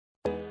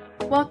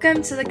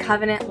Welcome to the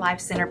Covenant Life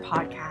Center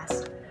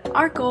podcast.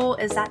 Our goal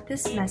is that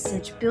this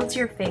message builds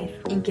your faith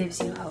and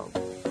gives you hope.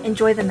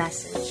 Enjoy the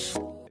message.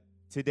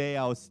 Today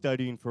I was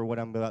studying for what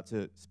I'm about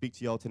to speak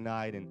to y'all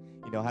tonight, and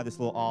I have this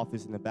little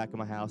office in the back of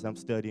my house. I'm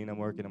studying, I'm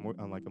working,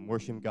 I'm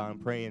worshiping God, I'm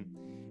praying.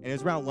 And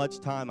it's around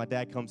lunchtime. My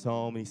dad comes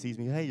home and he sees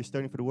me. Hey, you're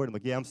studying for the Word. I'm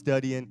like, yeah, I'm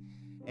studying.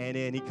 And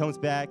then he comes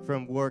back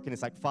from work and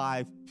it's like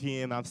 5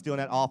 p.m. I'm still in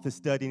that office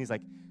studying. He's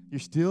like, you're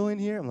still in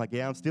here? I'm like,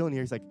 yeah, I'm still in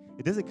here. He's like,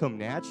 it doesn't come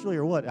naturally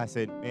or what? I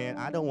said, man,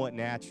 I don't want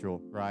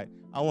natural, right?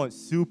 I want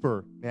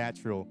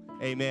supernatural.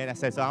 Amen. I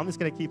said, so I'm just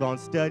going to keep on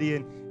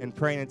studying and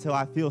praying until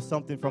I feel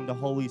something from the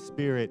Holy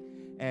Spirit.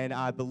 And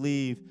I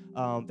believe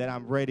that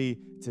I'm ready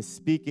to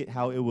speak it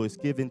how it was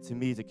given to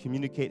me, to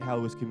communicate how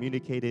it was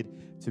communicated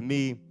to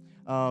me.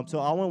 So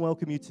I want to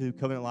welcome you to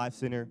Covenant Life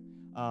Center.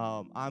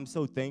 I'm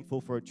so thankful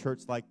for a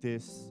church like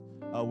this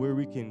where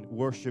we can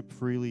worship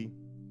freely,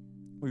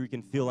 where we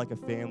can feel like a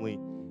family,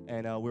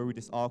 and where we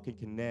just all can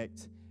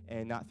connect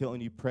and not feel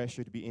any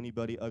pressure to be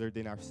anybody other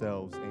than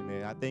ourselves.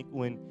 Amen. I think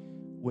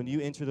when you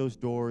enter those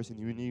doors and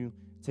when you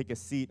take a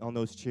seat on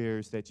those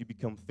chairs, that you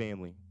become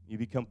family. You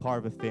become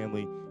part of a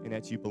family and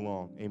that you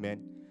belong.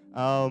 Amen.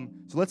 So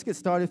let's get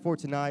started for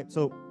tonight.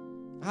 So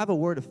I have a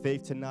word of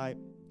faith tonight,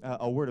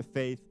 a word of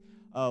faith.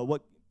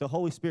 What the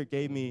Holy Spirit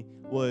gave me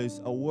was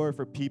a word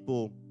for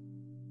people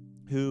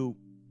who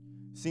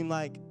seem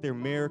like their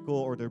miracle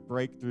or their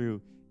breakthrough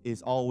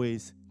is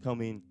always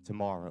coming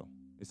tomorrow.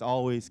 It's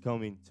always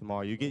coming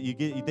tomorrow. You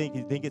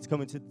think it's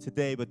coming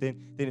today, but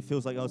then it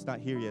feels like, oh, it's not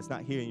here yet. It's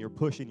not here, and you're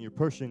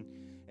pushing.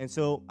 And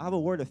so I have a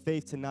word of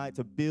faith tonight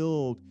to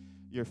build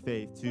your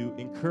faith, to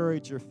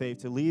encourage your faith,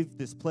 to leave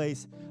this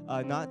place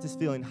not just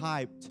feeling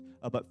hyped,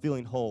 but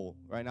feeling whole,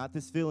 right? Not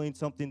just feeling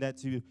something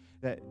that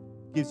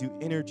gives you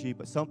energy,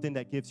 but something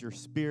that gives your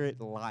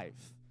spirit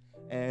life.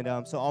 And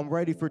so I'm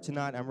ready for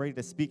tonight. I'm ready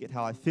to speak it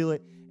how I feel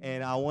it.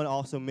 And I want to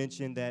also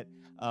mention that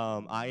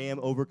I am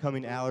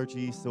overcoming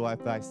allergies, so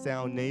if I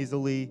sound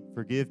nasally,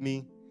 forgive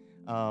me.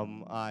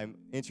 I'm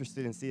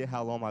interested in seeing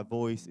how long my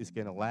voice is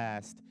going to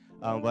last.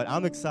 But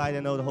I'm excited. I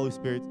know the Holy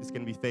Spirit is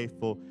going to be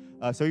faithful.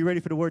 So are you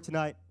ready for the word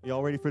tonight?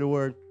 Y'all ready for the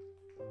word?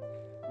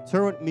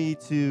 Turn with me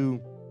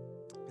to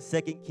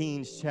 2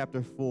 Kings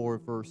chapter 4,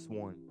 verse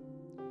 1.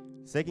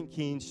 2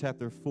 Kings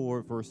chapter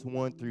 4, verse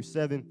 1 through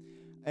 7.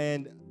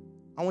 And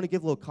I want to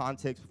give a little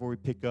context before we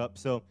pick up.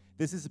 So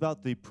this is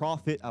about the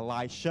prophet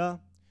Elisha,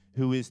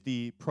 who is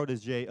the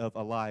protege of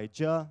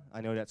Elijah.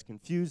 I know that's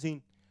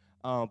confusing,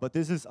 but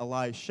this is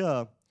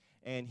Elisha,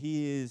 and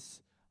he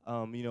is,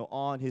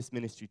 on his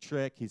ministry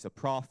trek. He's a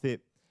prophet,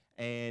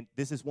 and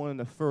this is one of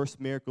the first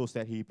miracles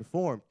that he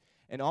performed.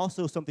 And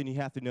also something you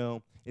have to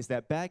know is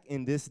that back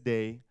in this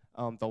day,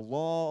 the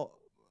law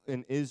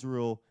in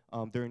Israel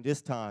during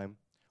this time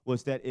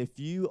was that if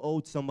you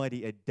owed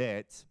somebody a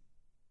debt,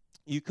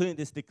 you couldn't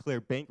just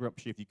declare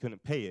bankruptcy if you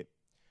couldn't pay it.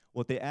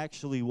 What the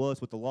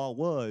law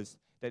was,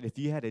 that if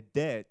you had a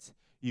debt,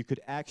 you could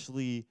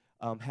actually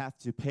have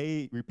to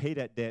repay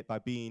that debt by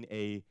being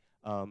a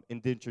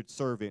indentured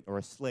servant or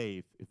a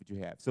slave, if you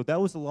have. So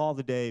that was the law of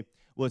the day.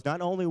 Was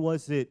not only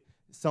was it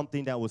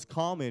something that was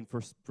common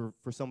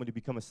for someone to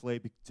become a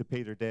slave to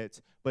pay their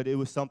debts, but it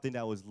was something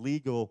that was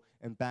legal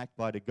and backed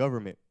by the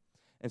government.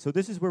 And so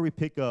this is where we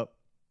pick up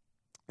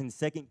in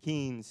 2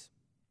 Kings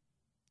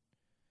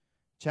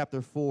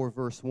chapter 4,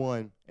 verse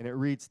 1, and it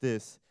reads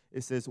this.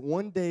 It says,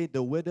 one day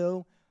the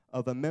widow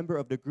of a member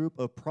of the group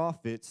of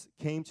prophets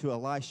came to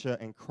Elisha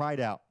and cried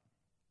out.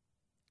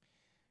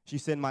 She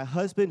said, my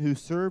husband who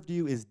served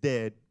you is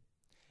dead,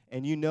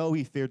 and you know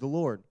he feared the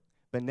Lord.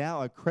 But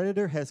now a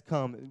creditor has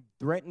come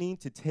threatening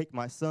to take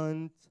my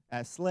sons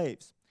as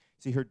slaves.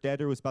 See, her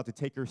debtor was about to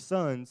take her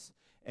sons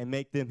and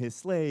make them his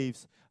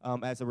slaves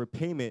as a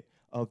repayment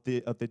of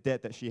the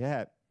debt that she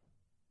had.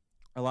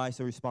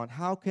 Elisha responded,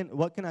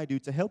 what can I do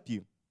to help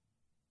you?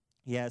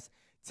 He asked,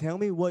 tell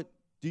me, what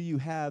do you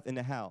have in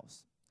the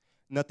house?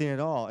 Nothing at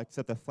all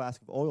except a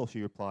flask of oil,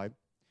 she replied.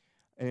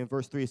 And in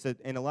verse 3 it said,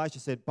 and Elisha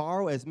said,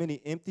 borrow as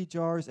many empty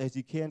jars as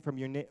you can from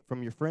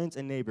your friends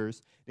and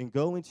neighbors, then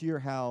go into your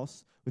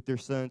house with your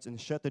sons and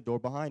shut the door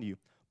behind you.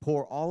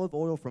 Pour olive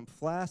oil from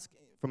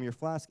your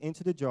flask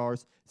into the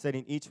jars,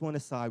 setting each one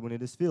aside when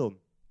it is filled.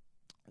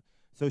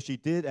 So she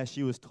did as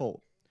she was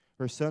told.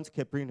 Her sons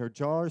kept bringing her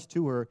jars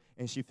to her,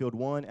 and she filled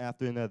one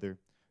after another.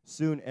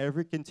 Soon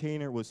every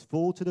container was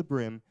full to the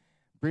brim.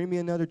 Bring me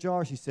another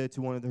jar, she said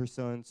to one of her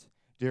sons.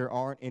 There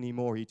aren't any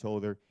more, he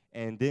told her.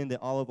 And then the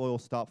olive oil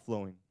stopped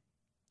flowing.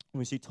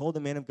 When she told the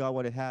man of God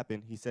what had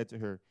happened, he said to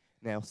her,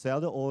 now sell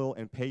the oil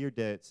and pay your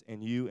debts,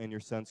 and you and your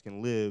sons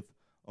can live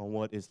on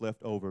what is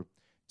left over.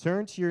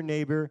 Turn to your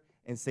neighbor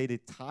and say the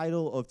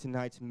title of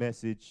tonight's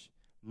message,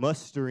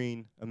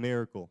 Mustering a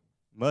Miracle.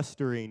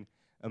 Mustering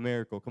a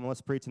Miracle. Come on,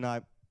 let's pray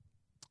tonight.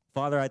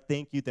 Father, I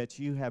thank you that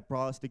you have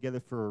brought us together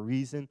for a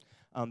reason,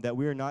 that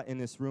we are not in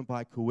this room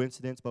by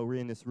coincidence, but we're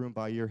in this room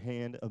by your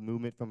hand of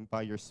movement,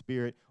 by your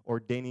spirit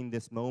ordaining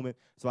this moment.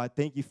 So I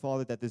thank you,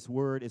 Father, that this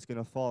word is going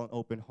to fall on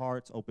open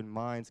hearts, open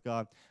minds,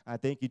 God. I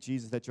thank you,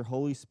 Jesus, that your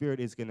Holy Spirit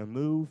is going to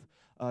move.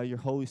 Your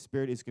Holy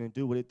Spirit is going to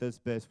do what it does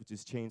best, which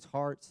is change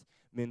hearts,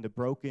 mend the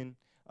broken,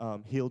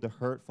 heal the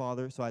hurt,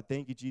 Father. So I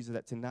thank you, Jesus,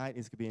 that tonight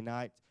is going to be a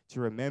night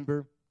to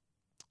remember.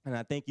 And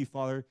I thank you,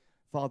 Father,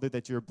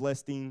 that you're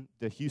blessing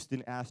the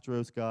Houston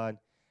Astros, God,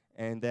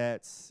 and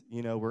that's,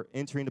 we're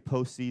entering the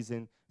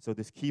postseason, so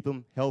just keep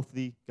them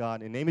healthy,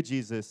 God, in the name of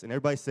Jesus. And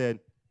everybody said,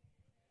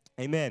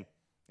 amen,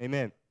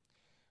 amen.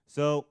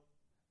 So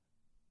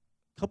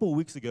a couple of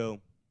weeks ago,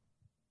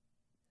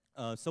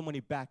 somebody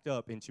backed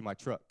up into my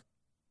truck.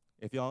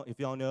 If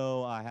y'all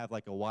know, I have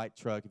like a white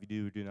truck. If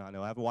you do not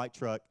know, I have a white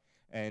truck,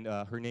 and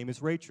her name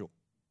is Rachel,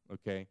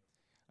 okay?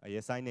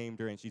 Yes, I named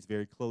her, and she's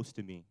very close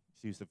to me.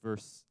 She was the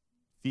first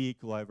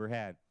vehicle I ever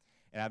had.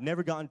 And I've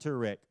never gotten to a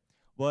wreck.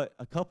 But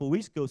a couple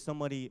weeks ago,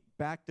 somebody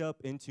backed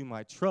up into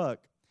my truck,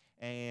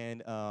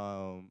 and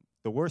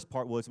the worst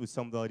part was it was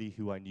somebody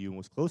who I knew and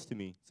was close to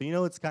me.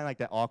 So, it's kind of like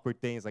that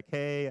awkward thing. It's like,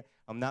 hey,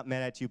 I'm not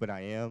mad at you, but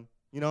I am.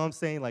 You know what I'm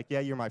saying? Like,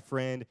 yeah, you're my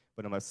friend,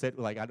 but I'm upset.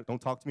 Like,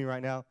 don't talk to me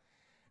right now.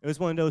 It was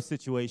one of those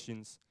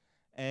situations.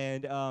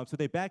 And so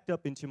they backed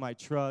up into my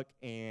truck,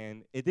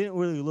 and it didn't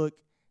really look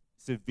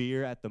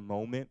severe at the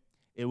moment.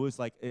 It was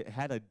like it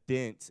had a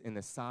dent in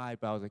the side,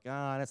 but I was like,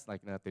 that's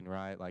like nothing,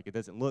 right? Like, it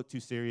doesn't look too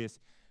serious.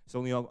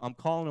 So, I'm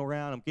calling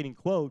around, I'm getting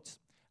quotes,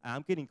 and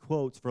I'm getting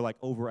quotes for like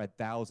over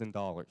 $1,000.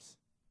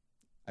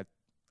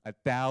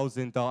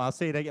 $1,000. I'll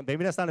say it again.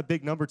 Maybe that's not a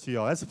big number to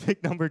y'all. That's a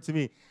big number to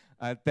me.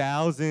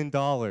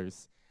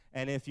 $1,000.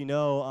 And if you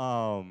know,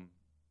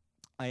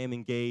 I am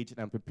engaged, and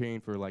I'm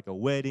preparing for like a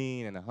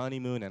wedding and a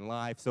honeymoon and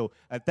life. So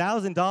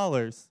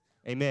 $1,000,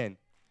 amen.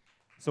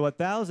 So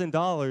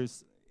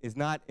 $1,000 is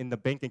not in the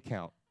bank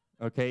account,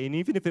 okay? And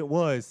even if it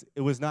was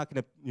not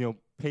going to,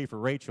 pay for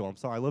Rachel. I'm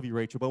sorry, I love you,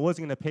 Rachel, but it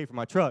wasn't going to pay for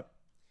my truck.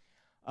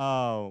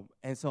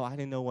 And so I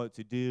didn't know what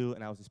to do,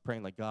 and I was just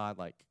praying like, God,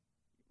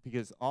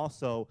 because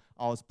also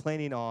I was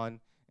planning on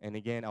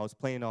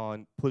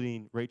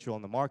putting Rachel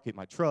on the market,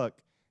 my truck,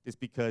 just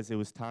because it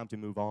was time to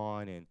move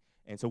on.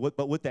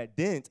 But with that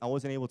dent, I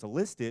wasn't able to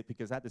list it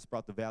because that just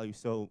brought the value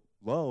so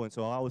low. And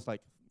so I was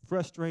like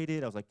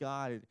frustrated. I was like,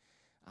 God,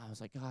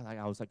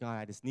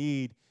 I just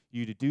need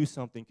you to do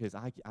something because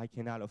I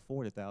cannot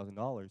afford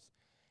 $1,000.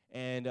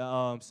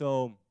 And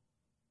so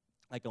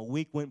like a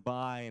week went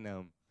by, and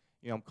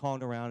I'm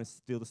calling around and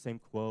still the same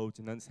quotes,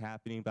 and nothing's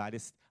happening. But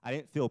I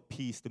didn't feel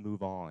peace to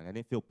move on. I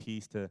didn't feel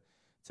peace to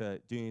do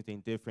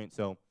anything different.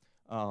 So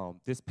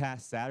this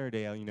past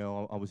Saturday, I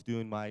was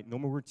doing my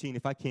normal routine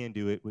if I can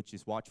do it, which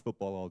is watch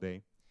football all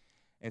day.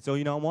 And so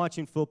I'm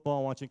watching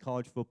football, watching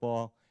college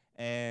football,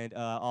 and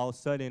all of a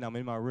sudden I'm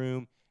in my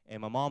room,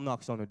 and my mom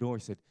knocks on the door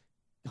and said,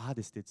 God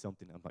just did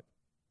something. I'm like,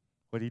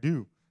 what did he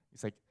do?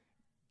 It's like,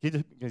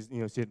 because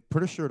she said,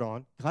 put a shirt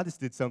on. God just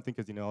did something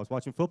because, I was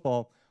watching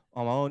football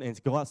on my own,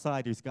 and go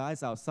outside. There's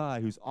guys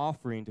outside who's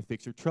offering to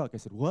fix your truck. I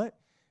said, what?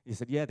 He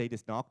said, yeah, they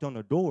just knocked on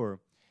the door,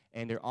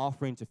 and they're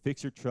offering to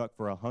fix your truck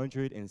for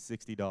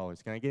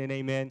 $160. Can I get an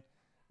amen?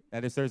 That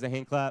deserves a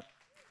hand clap.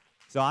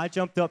 So I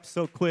jumped up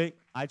so quick.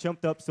 I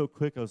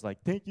was like,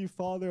 thank you,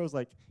 Father. I was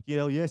like,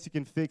 yes, you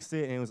can fix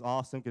it. And it was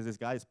awesome because this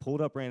guy just pulled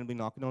up randomly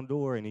knocking on the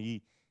door, and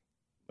he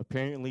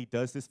apparently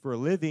does this for a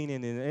living.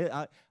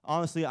 And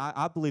honestly,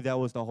 I believe that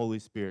was the Holy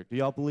Spirit. Do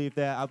y'all believe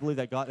that? I believe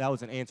that that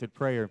was an answered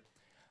prayer.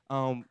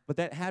 But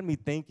that had me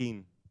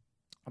thinking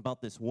about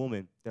this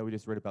woman that we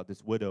just read about,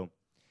 this widow.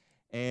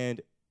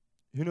 And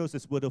who knows,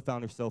 this widow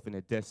found herself in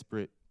a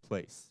desperate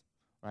place,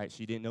 right?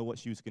 She didn't know what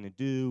she was going to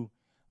do.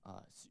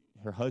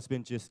 Her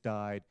husband just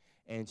died,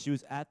 and she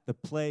was at the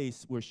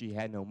place where she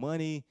had no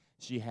money,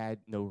 she had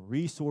no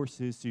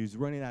resources, she was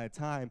running out of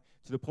time,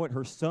 to the point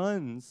her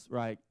sons,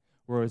 right,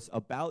 was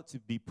about to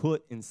be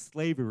put in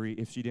slavery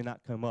if she did not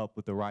come up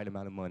with the right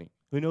amount of money.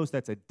 Who knows,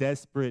 that's a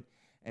desperate,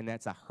 and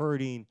that's a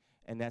hurting,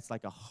 and that's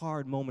like a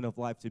hard moment of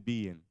life to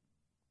be in.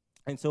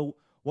 And so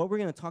what we're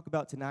going to talk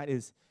about tonight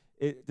is,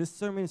 this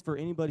sermon is for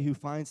anybody who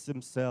finds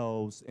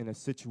themselves in a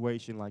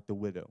situation like the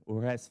widow,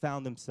 or has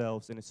found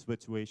themselves in a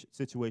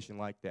situation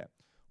like that,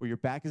 where your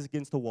back is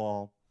against the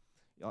wall,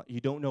 you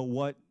don't know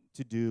what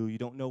to do, you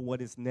don't know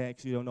what is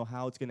next, you don't know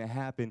how it's going to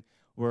happen,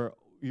 where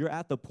you're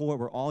at the point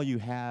where all you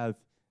have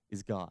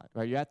is God,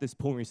 right? You're at this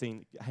point where you're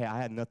saying, hey,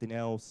 I have nothing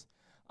else.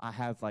 I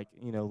have like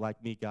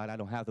me, God, I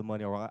don't have the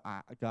money, or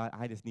God,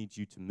 I just need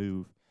you to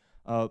move.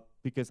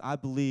 Because I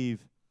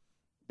believe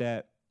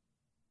that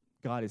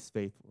God is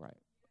faithful, right?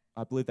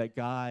 I believe that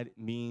God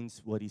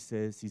means what he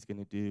says he's going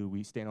to do.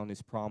 We stand on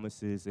his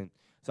promises. And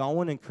so I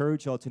want to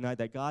encourage y'all tonight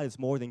that God is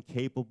more than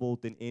capable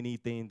than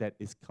anything that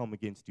is come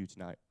against you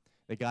tonight.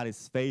 That God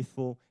is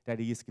faithful, that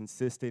he is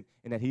consistent,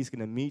 and that he's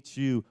going to meet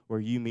you where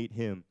you meet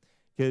him.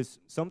 Because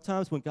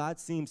sometimes when God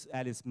seems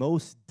at his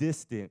most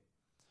distant,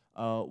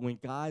 when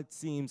God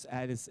seems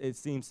at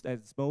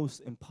its most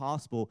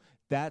impossible,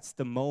 that's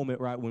the moment,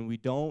 right, when we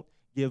don't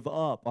give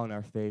up on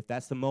our faith.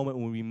 That's the moment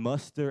when we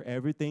muster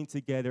everything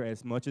together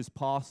as much as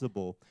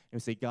possible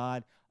and say,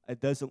 God, it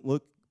doesn't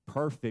look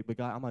perfect, but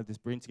God, I'm going to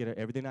just bring together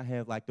everything I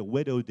have like the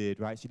widow did,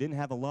 right? She didn't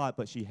have a lot,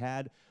 but she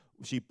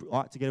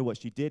brought together what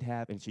she did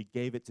have, and she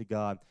gave it to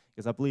God.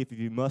 Because I believe if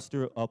you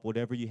muster up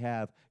whatever you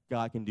have,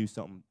 God can do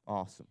something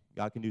awesome.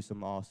 God can do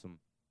something awesome.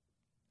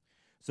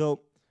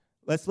 So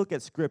let's look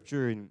at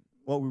Scripture and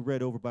what we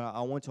read over, but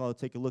I want y'all to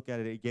take a look at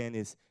it again.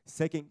 Is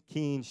 2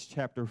 Kings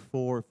chapter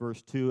 4,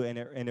 verse 2, and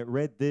it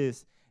read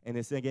this, and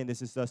it's, again,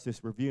 this is us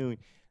just reviewing.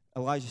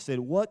 Elijah said,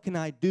 what can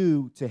I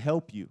do to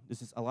help you?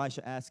 This is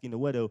Elisha asking the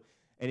widow.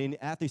 And then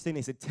after saying,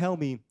 he said, tell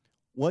me,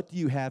 what do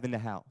you have in the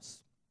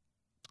house?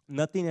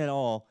 Nothing at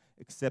all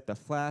except a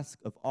flask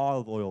of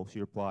olive oil, she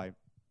replied.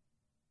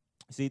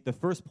 See, the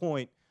first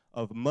point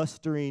of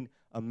mustering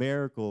a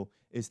miracle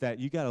is that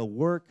you got to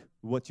work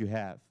with what you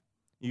have.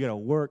 You got to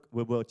work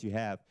with what you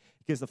have.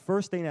 Because the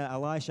first thing that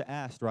Elisha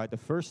asked, right, the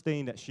first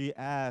thing that she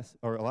asked,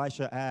 or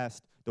Elisha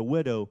asked the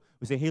widow,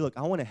 was say, hey, look,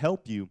 I want to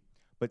help you,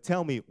 but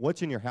tell me,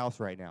 what's in your house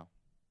right now?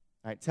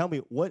 All right, tell me,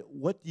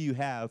 what do you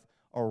have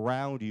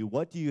around you?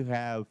 What do you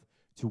have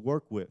to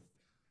work with?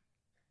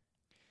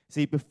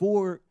 See,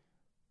 before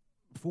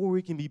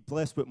we can be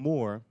blessed with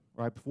more,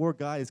 right, before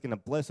God is going to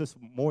bless us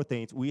with more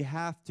things, we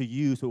have to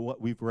use what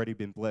we've already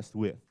been blessed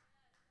with,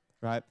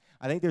 right?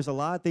 I think there's a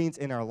lot of things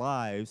in our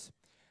lives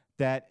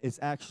that is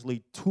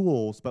actually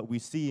tools, but we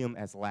see them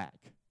as lack,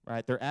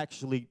 right? They're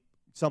actually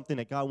something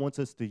that God wants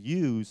us to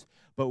use,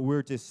 but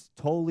we're just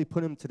totally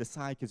putting them to the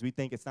side because we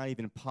think it's not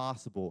even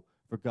possible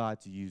for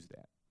God to use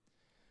that.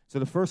 So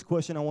the first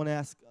question I want to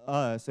ask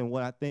us, and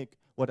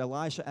what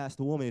Elisha asked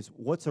the woman is,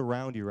 what's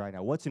around you right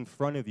now? What's in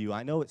front of you?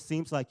 I know it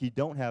seems like you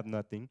don't have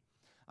nothing.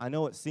 I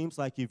know it seems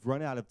like you've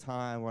run out of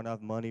time, run out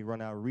of money,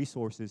 run out of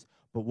resources,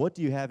 but what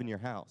do you have in your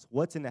house?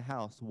 What's in the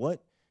house?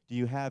 What do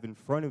you have in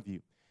front of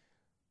you?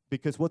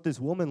 Because what this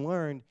woman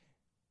learned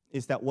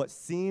is that what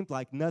seemed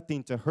like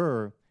nothing to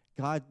her,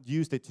 God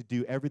used it to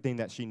do everything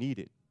that she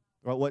needed.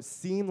 Right? What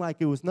seemed like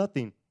it was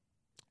nothing,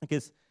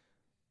 because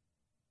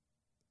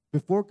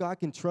before God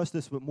can trust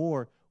us with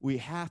more, we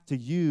have to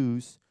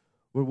use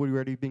what we've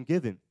already been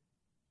given.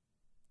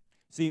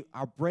 See,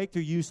 our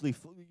breakthrough usually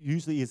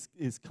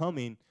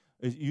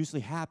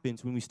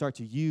happens when we start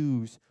to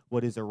use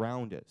what is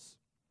around us.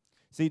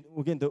 See,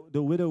 again,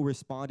 the widow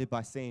responded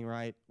by saying,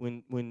 right,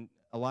 when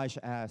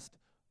Elisha asked,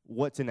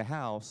 what's in the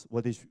house,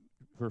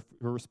 her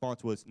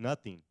response was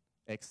nothing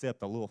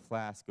except a little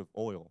flask of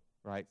oil,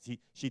 right?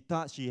 She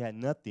thought she had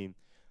nothing,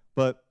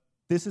 but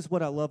this is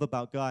what I love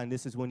about God, and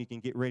this is when you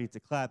can get ready to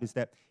clap, is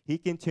that he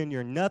can turn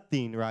your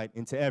nothing, right,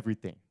 into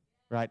everything,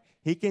 right?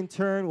 He can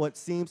turn what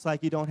seems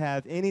like you don't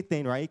have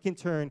anything, right? He can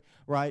turn,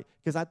 right,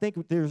 because I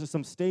think there's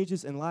some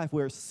stages in life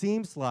where it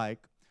seems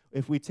like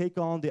if we take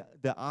on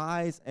the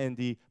eyes and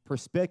the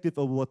perspective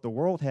of what the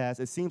world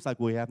has, it seems like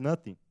we have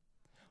nothing.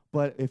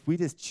 But if we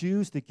just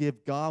choose to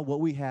give God what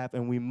we have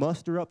and we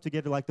muster up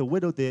together like the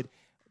widow did,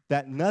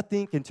 that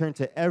nothing can turn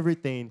to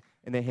everything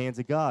in the hands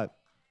of God.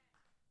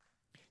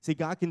 See,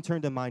 God can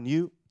turn the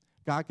minute,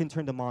 God can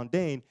turn the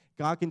mundane,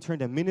 God can turn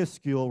the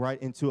minuscule,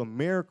 right, into a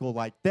miracle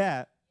like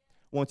that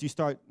once you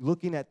start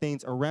looking at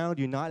things around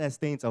you, not as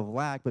things of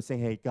lack, but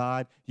saying, hey,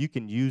 God, you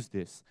can use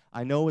this.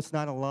 I know it's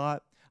not a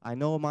lot. I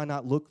know it might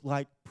not look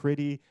like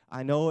pretty.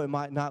 I know it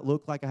might not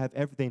look like I have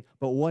everything,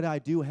 but what I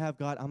do have,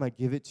 God, I'm going to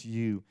give it to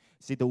you.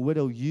 See, the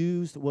widow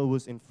used what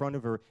was in front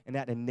of her, and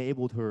that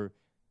enabled her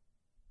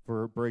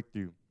for her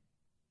breakthrough.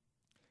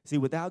 See,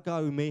 without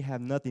God, we may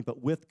have nothing,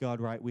 but with God,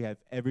 right, we have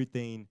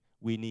everything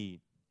we need.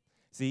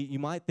 See, you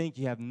might think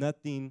you have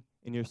nothing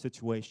in your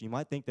situation. You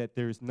might think that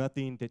there's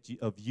nothing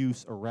of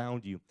use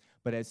around you,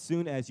 but as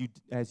soon as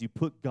you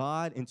put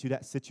God into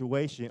that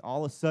situation,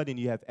 all of a sudden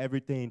you have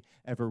everything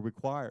ever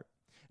required.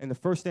 And the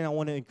first thing I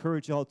want to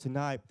encourage y'all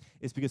tonight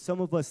is because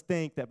some of us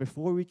think that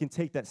before we can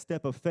take that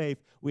step of faith,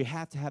 we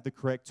have to have the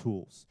correct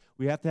tools.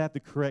 We have to have the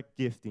correct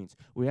giftings.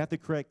 We have to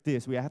correct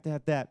this. We have to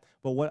have that.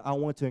 But what I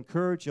want to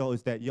encourage y'all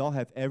is that y'all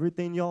have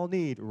everything y'all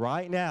need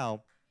right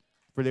now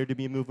for there to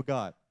be a move of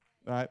God.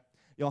 All right?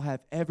 Y'all have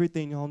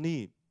everything y'all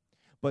need.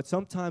 But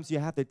sometimes you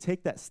have to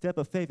take that step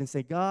of faith and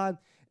say, God,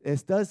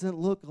 this doesn't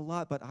look a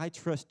lot, but I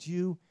trust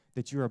you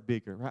that you are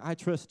bigger, right? I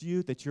trust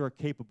you that you are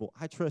capable.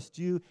 I trust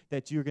you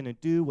that you're going to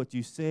do what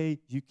you say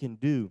you can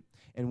do.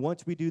 And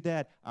once we do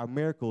that, our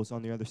miracle is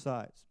on the other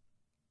side.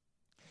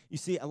 You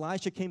see,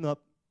 Elisha came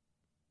up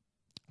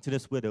to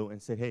this widow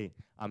and said, hey,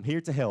 I'm here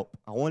to help.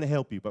 I want to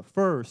help you. But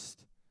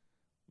first,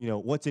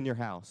 what's in your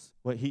house?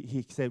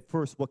 He said,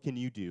 first, what can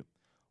you do?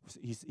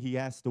 He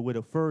asked the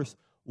widow, first,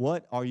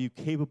 what are you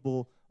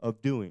capable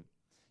of doing?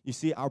 You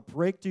see, our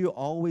breakthrough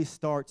always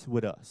starts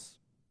with us.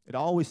 It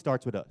always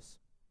starts with us.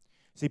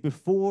 See,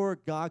 before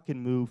God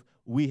can move,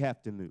 we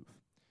have to move.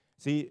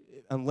 See,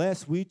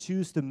 unless we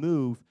choose to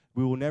move,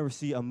 we will never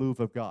see a move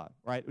of God,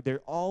 right?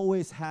 There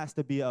always has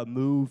to be a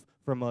move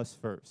from us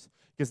first.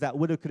 Because that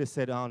widow could have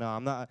said, oh, no,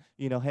 I'm not,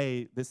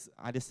 hey,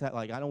 I just had,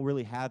 I don't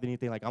really have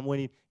anything. I'm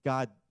waiting,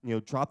 God,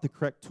 drop the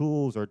correct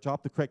tools or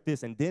drop the correct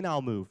this, and then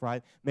I'll move,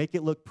 right? Make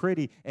it look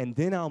pretty, and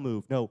then I'll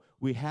move. No,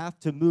 we have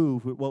to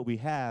move with what we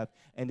have,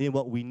 and then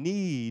what we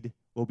need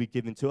will be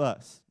given to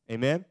us.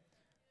 Amen?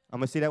 I'm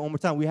going to say that one more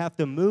time. We have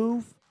to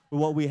move with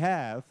what we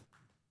have,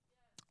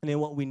 and then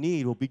what we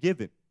need will be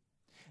given.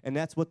 And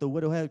that's what the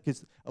widow had,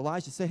 because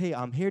Elijah said, hey,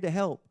 I'm here to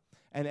help.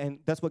 And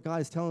that's what God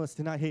is telling us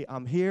tonight. Hey,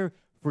 I'm here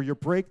for your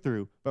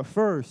breakthrough. But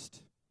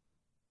first,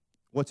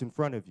 what's in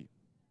front of you?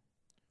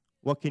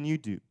 What can you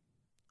do?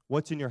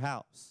 What's in your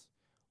house?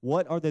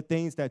 What are the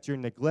things that you're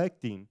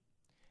neglecting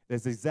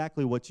that's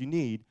exactly what you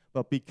need,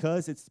 but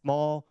because it's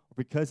small, or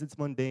because it's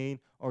mundane,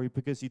 or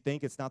because you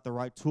think it's not the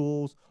right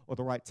tools or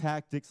the right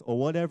tactics or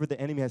whatever the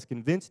enemy has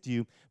convinced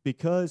you,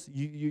 because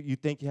you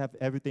think you have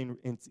everything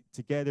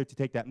together to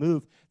take that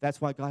move,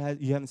 that's why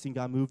you haven't seen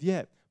God move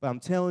yet. But I'm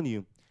telling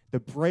you, the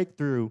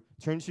breakthrough,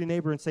 turn to your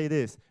neighbor and say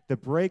this, the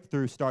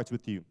breakthrough starts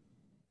with you.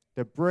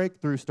 The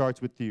breakthrough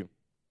starts with you.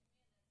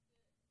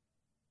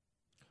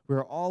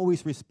 We're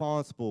always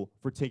responsible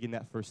for taking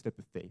that first step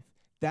of faith.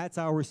 That's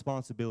our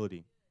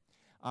responsibility.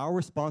 Our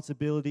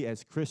responsibility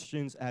as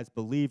Christians, as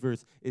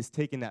believers, is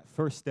taking that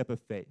first step of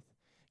faith.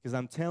 Because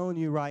I'm telling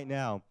you right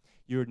now,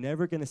 you're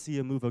never going to see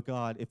a move of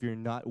God if you're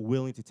not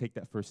willing to take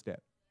that first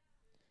step.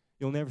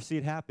 You'll never see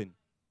it happen.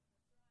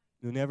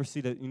 You'll never see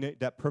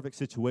that perfect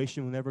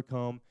situation will never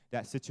come,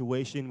 that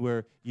situation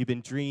where you've been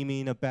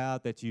dreaming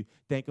about, that you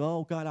think,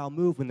 oh, God, I'll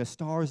move when the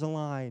stars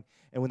align,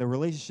 and when the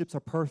relationships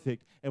are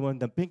perfect, and when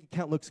the bank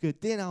account looks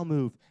good, then I'll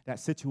move. That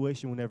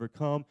situation will never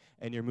come,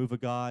 and your move of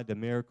God, the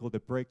miracle,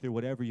 the breakthrough,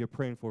 whatever you're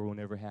praying for will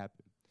never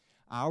happen.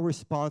 Our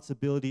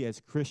responsibility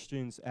as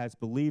Christians, as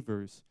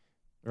believers,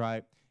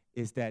 right,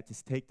 is that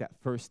to take that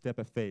first step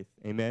of faith.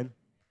 Amen?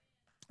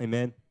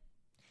 Amen?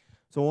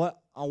 So what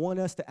I want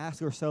us to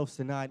ask ourselves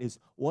tonight is,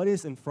 what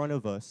is in front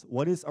of us?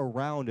 What is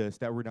around us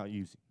that we're not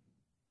using?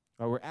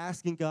 We're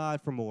asking God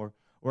for more.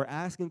 We're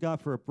asking God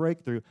for a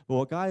breakthrough. But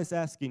what God is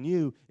asking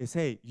you is,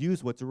 hey,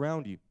 use what's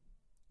around you.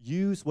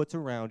 Use what's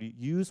around you.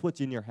 Use what's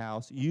in your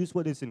house. Use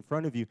what is in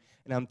front of you.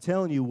 And I'm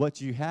telling you,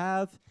 what you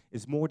have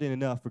is more than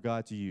enough for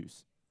God to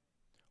use.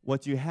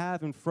 What you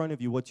have in front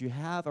of you, what you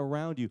have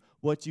around you,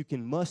 what you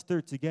can muster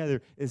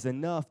together is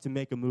enough to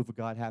make a move of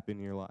God happen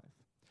in your life.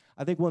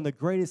 I think one of the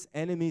greatest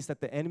enemies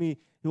that the enemy,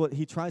 what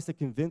he tries to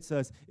convince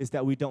us, is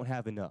that we don't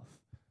have enough.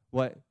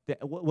 What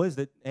is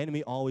the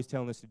enemy always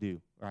telling us to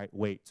do? Right?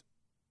 Wait.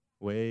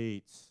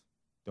 Wait.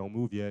 Don't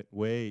move yet.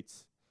 Wait.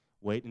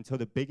 Wait until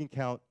the bank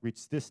account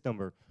reaches this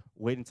number.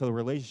 Wait until the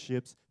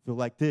relationships feel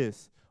like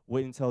this.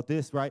 Wait until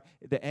this, right?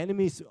 The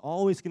enemy's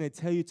always going to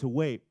tell you to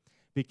wait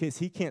because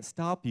he can't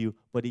stop you,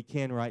 but he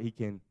can, right? He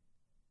can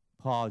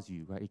pause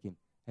you, right? He can,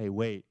 hey,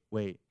 wait.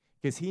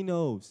 Because he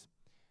knows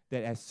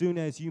that as soon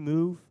as you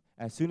move,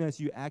 as soon as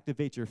you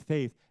activate your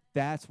faith,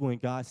 that's when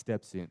God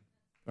steps in,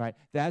 right?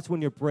 That's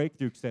when your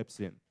breakthrough steps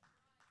in.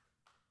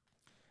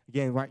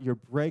 Again, right, your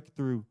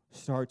breakthrough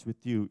starts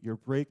with you. Your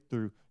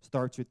breakthrough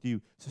starts with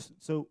you.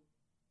 So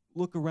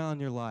look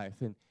around your life,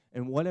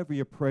 and whatever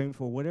you're praying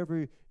for,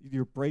 whatever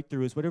your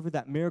breakthrough is, whatever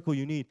that miracle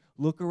you need,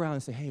 look around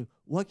and say, hey,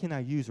 what can I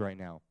use right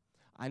now?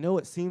 I know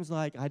it seems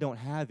like I don't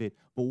have it,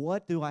 but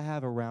what do I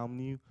have around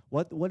me?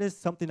 What is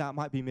something that I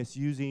might be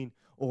misusing?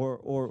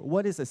 Or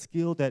what is a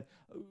skill that,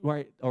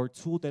 right, or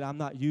tool that I'm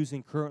not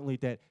using currently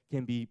that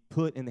can be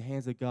put in the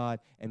hands of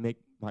God and make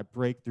my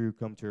breakthrough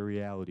come to a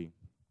reality?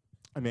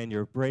 Amen.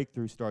 Your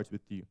breakthrough starts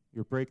with you.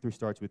 Your breakthrough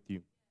starts with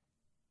you.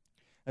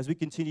 As we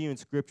continue in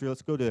Scripture,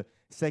 let's go to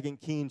 2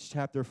 Kings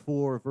chapter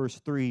 4, verse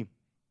 3.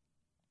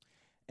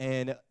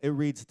 And it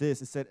reads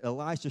this. It said,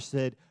 Elisha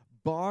said,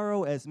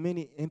 borrow as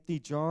many empty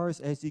jars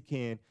as you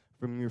can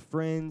from your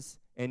friends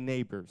and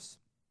neighbors.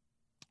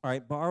 All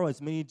right, borrow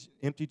as many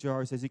empty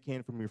jars as you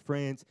can from your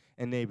friends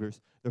and neighbors.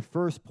 The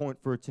first point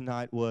for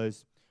tonight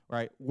was,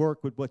 right,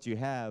 work with what you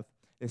have.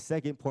 The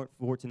second point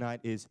for tonight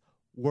is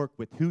work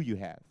with who you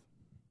have.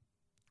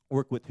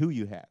 Work with who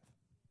you have.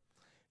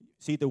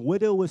 See, the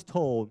widow was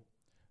told,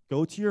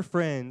 go to your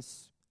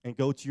friends and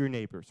go to your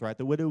neighbors, right?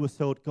 The widow was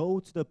told, go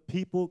to the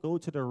people, go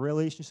to the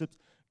relationships,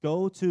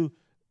 go to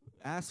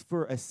ask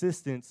for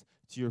assistance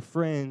to your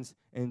friends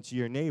and to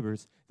your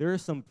neighbors. There are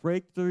some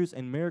breakthroughs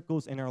and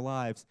miracles in our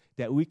lives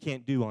that we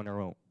can't do on our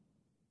own.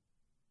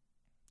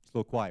 It's a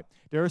little quiet.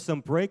 There are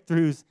some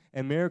breakthroughs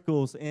and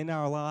miracles in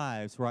our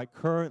lives, right,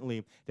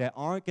 currently that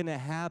aren't going to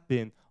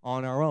happen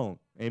on our own.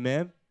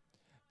 Amen?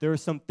 There are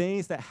some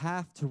things that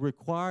have to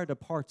require the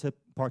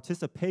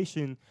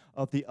participation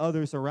of the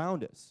others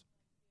around us.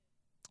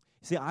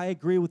 See, I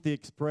agree with the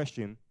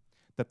expression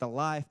that the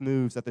life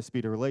moves at the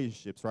speed of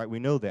relationships, right? We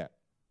know that,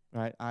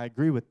 right? I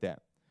agree with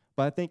that.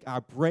 But I think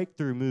our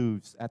breakthrough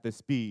moves at the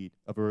speed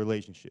of our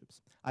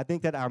relationships. I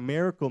think that our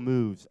miracle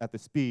moves at the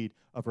speed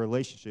of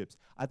relationships.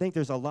 I think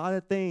there's a lot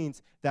of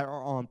things that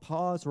are on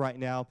pause right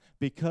now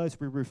because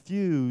we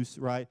refuse,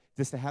 right,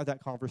 just to have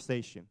that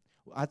conversation.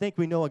 I think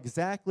we know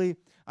exactly,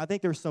 I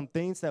think there's some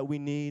things that we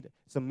need,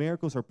 some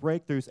miracles or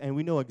breakthroughs, and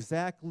we know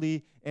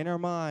exactly in our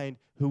mind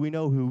who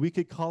we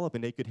could call up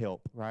and they could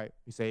help, right?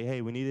 We say,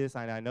 hey, we need this,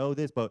 and I know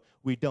this, but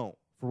we don't,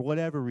 for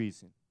whatever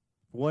reason.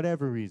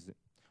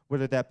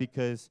 Whether that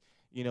because,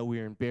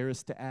 we're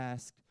embarrassed to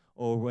ask,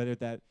 or whether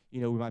that, we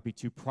might be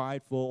too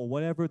prideful, or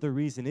whatever the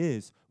reason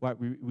is, why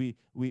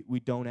we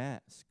don't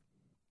ask.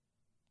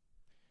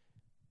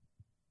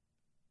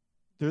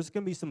 There's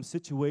going to be some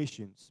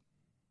situations,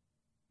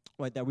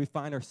 right, that we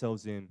find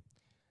ourselves in,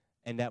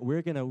 and that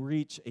we're going to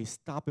reach a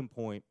stopping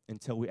point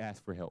until we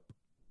ask for help.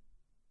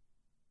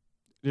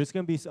 There's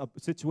going to be a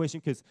situation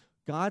because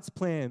God's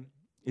plan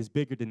is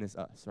bigger than this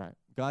us, right?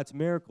 God's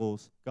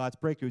miracles, God's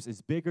breakthroughs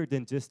is bigger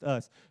than just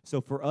us. So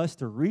for us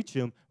to reach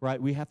him,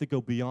 right, we have to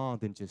go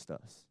beyond than just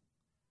us,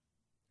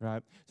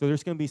 right? So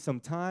there's going to be some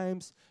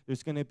times,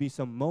 there's going to be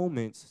some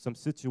moments, some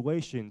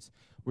situations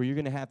where you're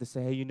going to have to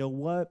say, hey, you know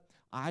what?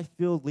 I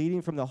feel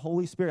leading from the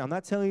Holy Spirit. I'm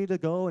not telling you to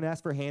go and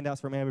ask for handouts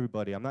from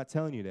everybody. I'm not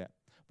telling you that.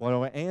 But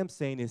what I am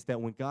saying is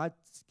that when God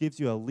gives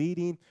you a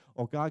leading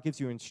or God gives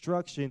you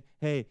instruction,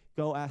 hey,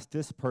 go ask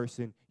this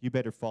person, you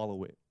better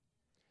follow it.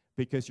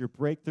 Because your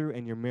breakthrough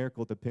and your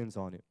miracle depends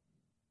on it.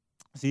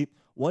 See,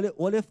 what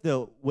if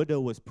the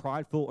widow was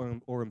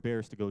prideful or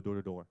embarrassed to go door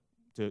to door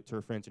to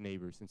her friends and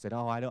neighbors and said,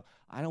 oh, I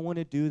don't want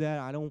to do that.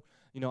 I don't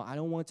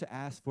want to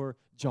ask for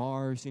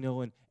jars,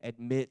 and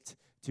admit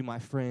to my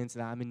friends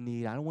that I'm in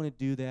need. I don't want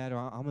to do that, or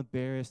I'm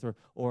embarrassed,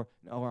 or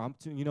I'm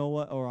too,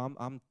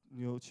 I'm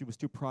she was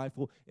too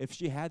prideful. If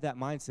she had that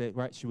mindset,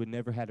 right, she would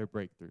never had her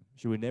breakthrough.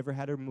 She would never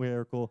had her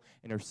miracle,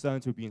 and her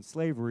sons would be in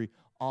slavery,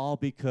 all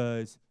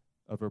because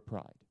of her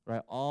pride,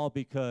 right? All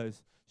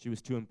because she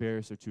was too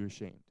embarrassed or too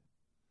ashamed,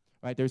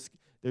 right? There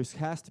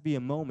has to be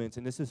a moment,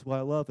 and this is what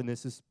I love, and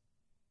this is,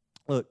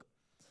 look,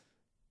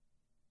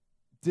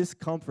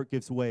 discomfort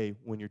gives way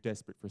when you're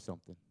desperate for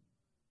something,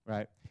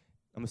 right?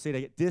 I'm going to say that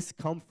again.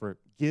 Discomfort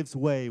gives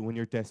way when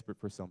you're desperate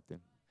for something.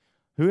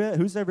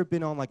 Who's ever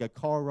been on like a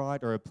car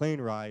ride or a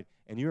plane ride,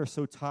 and you are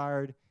so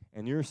tired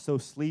and you're so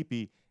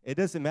sleepy, it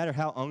doesn't matter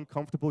how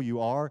uncomfortable you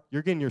are,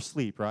 you're getting your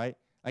sleep, right?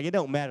 Like, it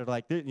don't matter.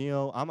 Like, I'm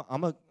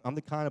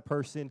the kind of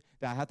person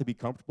that I have to be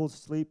comfortable to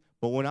sleep,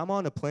 but when I'm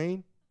on a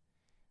plane,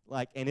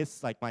 like, and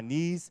it's like my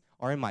knees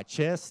are in my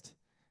chest,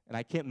 and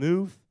I can't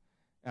move,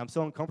 and I'm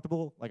so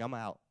uncomfortable, like, I'm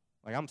out.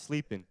 Like, I'm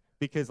sleeping.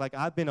 Because, like,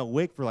 I've been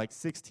awake for, like,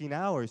 16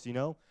 hours,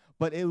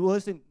 But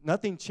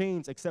nothing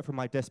changed except for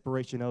my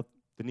desperation of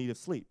the need of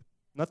sleep.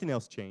 Nothing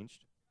else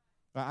changed.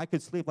 I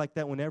could sleep like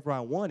that whenever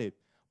I wanted,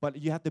 but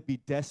you have to be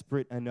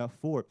desperate enough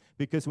for it.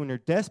 Because when you're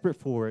desperate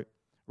for it,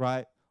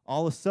 right,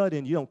 all of a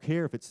sudden you don't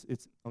care if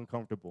it's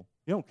uncomfortable.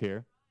 You don't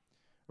care,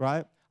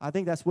 right? I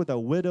think that's what the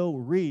widow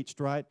reached,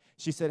 right?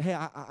 She said, hey,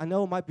 I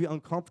know it might be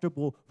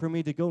uncomfortable for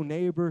me to go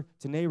neighbor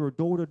to neighbor,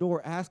 door to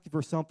door, asking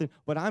for something,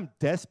 but I'm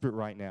desperate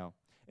right now.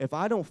 If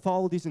I don't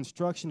follow these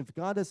instructions, if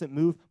God doesn't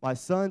move, my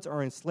sons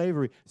are in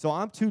slavery. So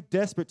I'm too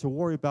desperate to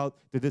worry about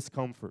the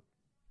discomfort.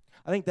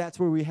 I think that's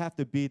where we have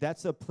to be.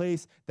 That's a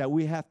place that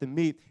we have to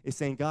meet, is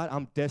saying, God,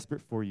 I'm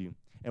desperate for you.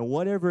 And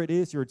whatever it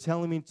is you're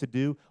telling me to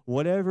do,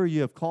 whatever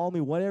you have called me,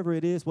 whatever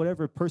it is,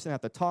 whatever person I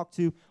have to talk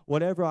to,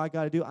 whatever I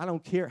got to do, I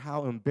don't care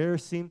how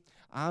embarrassing,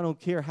 I don't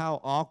care how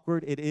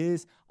awkward it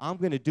is, I'm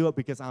going to do it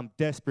because I'm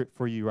desperate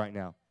for you right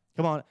now.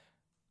 Come on.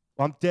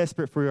 I'm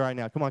desperate for you right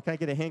now. Come on, can I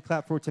get a hand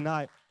clap for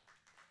tonight?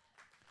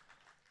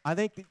 I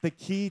think the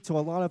key to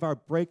a lot of our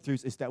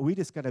breakthroughs is that we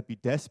just got to be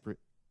desperate.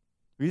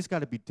 We just got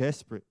to be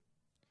desperate.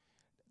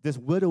 This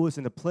widow was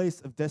in a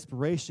place of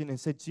desperation and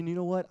said, you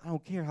know what? I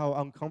don't care how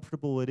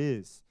uncomfortable it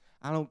is.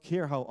 I don't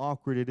care how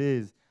awkward it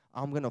is.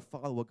 I'm going to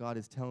follow what God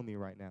is telling me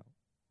right now.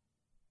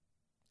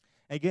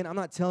 Again, I'm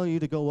not telling you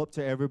to go up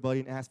to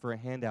everybody and ask for a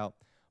handout,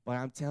 but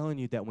I'm telling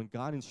you that when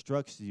God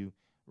instructs you,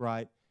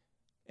 right,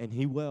 and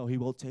he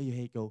will tell you,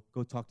 hey, go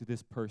talk to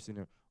this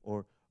person,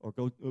 or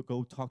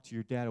go talk to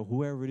your dad, or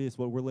whoever it is,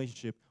 what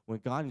relationship. When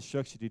God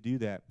instructs you to do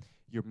that,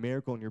 your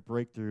miracle and your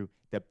breakthrough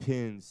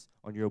depends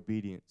on your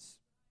obedience.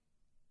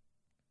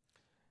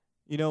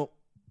 Would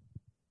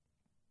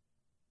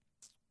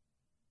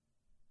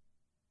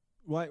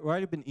it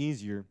have been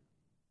easier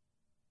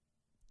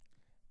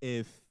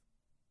if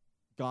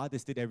God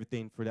just did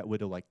everything for that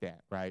widow like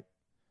that, right?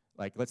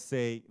 Like, let's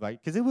say,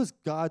 because it was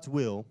God's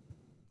will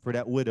for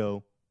that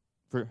widow,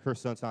 for her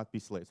sons not to be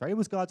slaves, right? It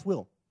was God's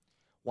will.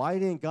 Why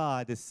didn't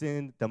God just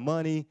send the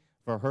money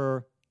for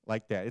her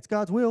like that? It's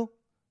God's will.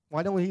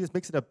 Why don't he just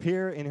makes it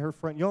appear in her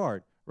front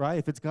yard, right?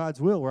 If it's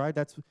God's will, right?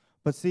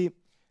 But see,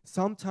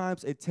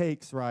 sometimes it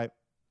takes, right,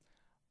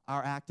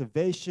 our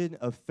activation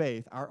of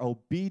faith, our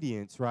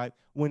obedience, right?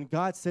 When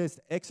God says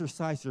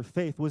exercise your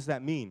faith, what does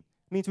that mean?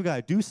 It means we got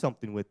to do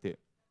something with it,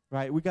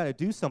 right? We got to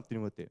do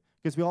something with it.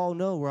 Because we all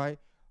know, right?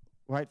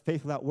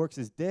 Faith without works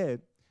is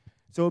dead.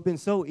 So it would have been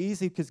so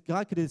easy because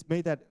God could have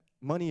made that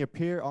money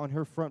appear on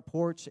her front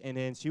porch, and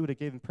then she would have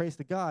given praise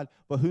to God,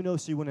 but who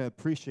knows, she wouldn't have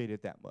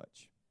appreciated that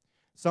much.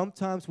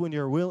 Sometimes when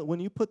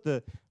you put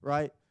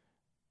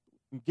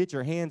get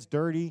your hands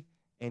dirty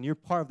and you're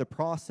part of the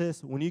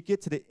process, when you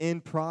get to the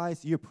end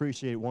prize, you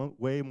appreciate it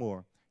way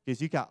more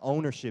because you got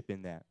ownership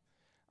in that.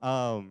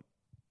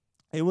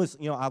 It was,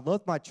 I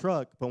loved my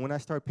truck, but when I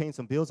started paying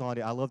some bills on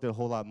it, I loved it a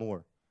whole lot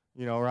more,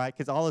 right?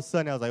 Because all of a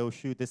sudden I was like, oh,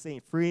 shoot, this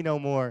ain't free no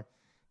more.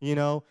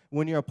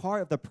 When you're a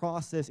part of the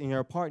process and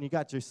you're a part and you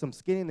got some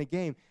skin in the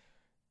game,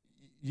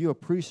 you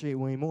appreciate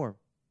way more.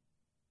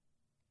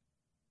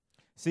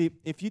 See,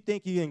 if you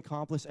think you can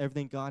accomplish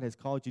everything God has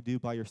called you to do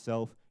by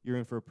yourself, you're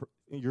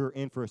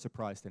in for a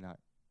surprise tonight.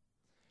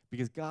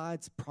 Because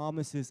God's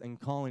promises and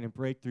calling and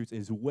breakthroughs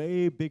is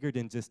way bigger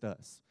than just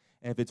us.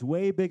 And if it's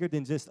way bigger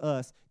than just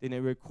us, then it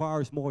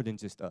requires more than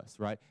just us,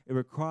 right? It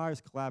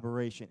requires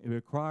collaboration. It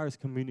requires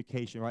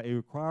communication, right? It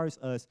requires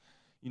us,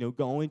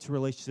 going to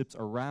relationships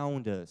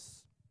around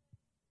us.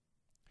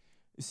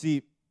 You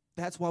see,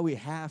 that's why we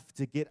have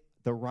to get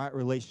the right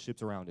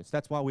relationships around us.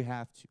 That's why we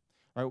have to,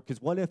 right?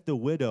 Because what if the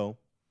widow,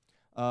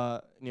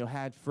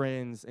 had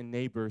friends and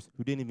neighbors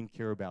who didn't even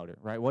care about her,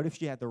 right? What if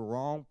she had the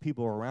wrong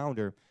people around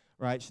her,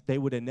 right? They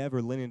would have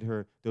never lended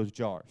her those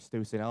jars. They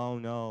would say, oh,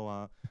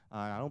 no,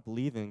 I don't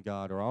believe in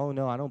God, or oh,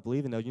 no, I don't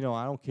believe in those.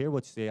 I don't care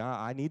what you say.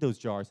 I need those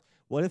jars.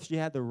 What if she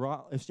had the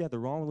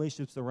wrong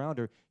relationships around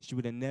her? She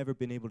would have never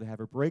been able to have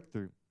her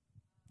breakthrough.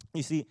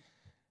 You see,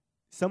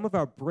 some of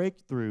our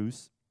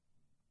breakthroughs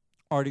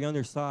are the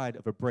other side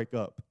of a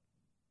breakup.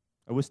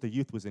 I wish the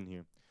youth was in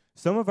here.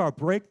 Some of our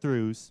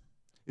breakthroughs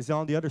is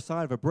on the other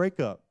side of a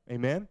breakup.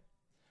 Amen?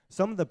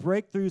 Some of the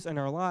breakthroughs in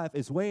our life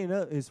is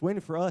waiting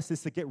for us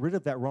is to get rid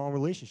of that wrong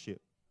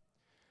relationship.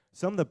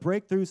 Some of the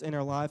breakthroughs in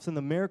our life, some of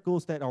the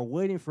miracles that are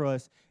waiting for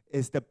us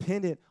is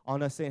dependent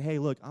on us saying, hey,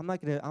 look, I'm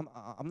not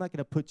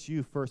gonna put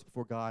you first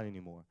before God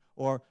anymore.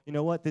 Or, you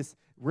know what, this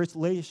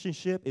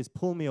relationship is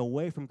pulling me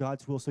away from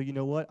God's will, so you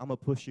know what, I'm gonna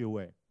push you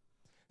away.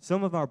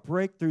 Some of our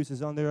breakthroughs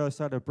is on the other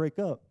side of a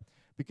breakup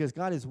because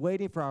God is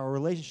waiting for our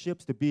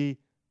relationships to be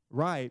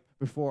right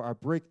before our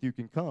breakthrough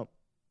can come.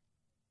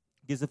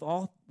 Because if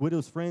all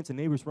widow's friends and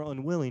neighbors were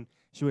unwilling,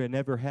 she would have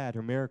never had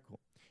her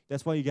miracle.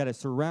 That's why you got to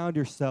surround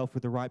yourself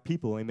with the right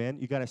people, amen?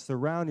 You got to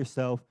surround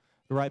yourself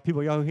with the right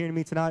people. Y'all hearing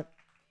me tonight?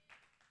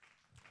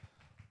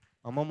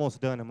 I'm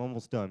almost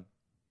done.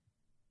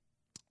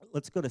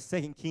 Let's go to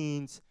 2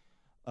 Kings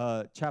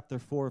chapter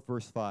 4,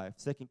 verse 5.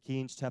 2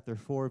 Kings chapter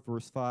 4,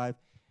 verse 5.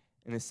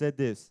 And it said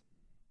this.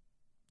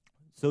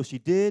 So she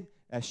did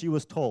as she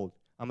was told.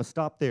 I'm going to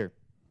stop there.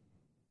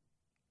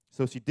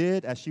 So she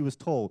did as she was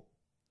told.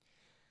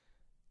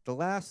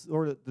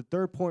 The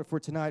third point for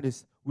tonight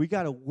is we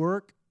got to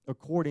work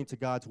according to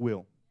God's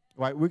will,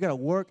 right? We got to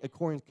work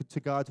according to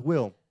God's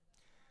will.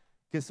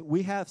 Because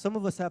some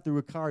of us have the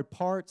required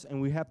parts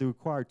and we have the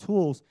required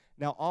tools.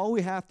 Now, all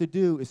we have to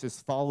do is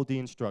just follow the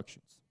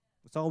instructions.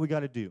 That's all we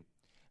got to do.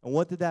 And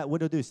what did that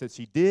widow do? It said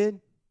she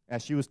did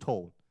as she was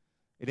told.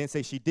 It didn't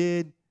say she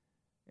did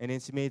and then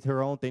she made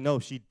her own thing. No,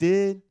 she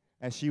did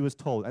as she was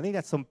told. I think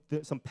that's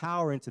some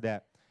power into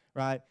that.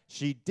 Right?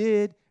 She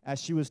did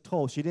as she was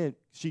told. She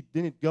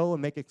didn't go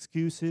and make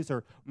excuses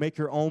or make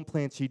her own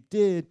plans. She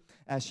did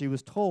as she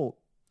was told.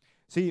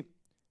 See,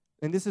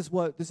 and this is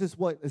what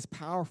is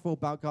powerful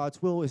about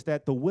God's will is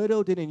that the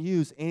widow didn't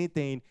use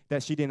anything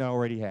that she didn't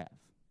already have.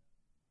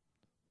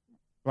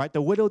 Right?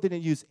 The widow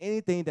didn't use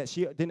anything that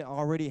she didn't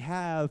already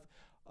have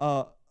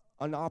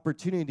an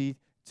opportunity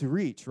to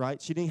reach,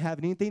 right? She didn't have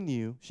anything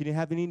new. She didn't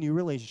have any new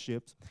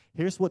relationships.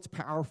 Here's what's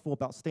powerful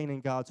about staying in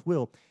God's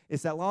will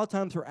is that a lot of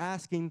times we're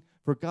asking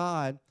for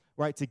God,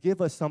 right, to give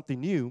us something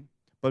new,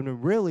 but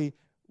really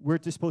we're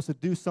just supposed to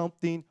do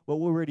something what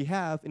we already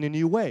have in a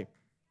new way,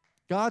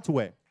 God's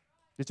way.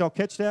 Did y'all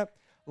catch that?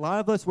 A lot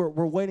of us, we're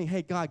waiting,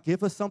 hey, God,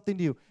 give us something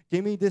new.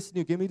 Give me this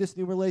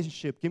new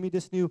relationship. Give me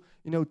this new,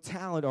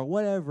 talent or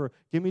whatever.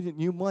 Give me the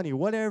new money,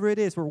 whatever it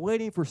is. We're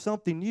waiting for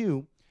something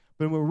new,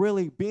 but we're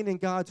really being in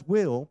God's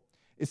will.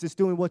 It's just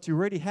doing what you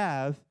already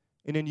have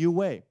in a new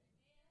way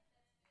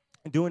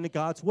and doing it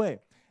God's way.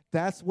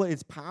 That's what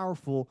is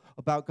powerful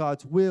about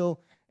God's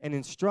will and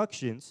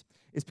instructions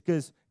is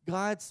because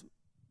God's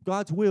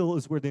will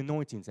is where the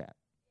anointing's at.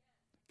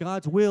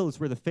 God's will is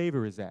where the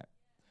favor is at.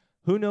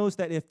 Who knows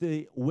that if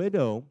the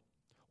widow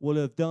would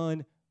have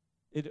done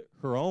it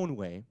her own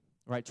way,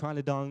 right, try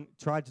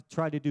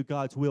to do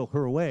God's will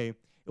her way, it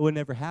would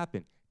never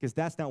happen because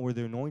that's not where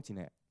the anointing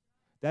at.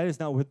 That is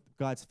not where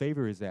God's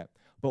favor is at.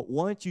 But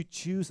once you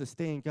choose to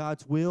stay in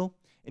God's will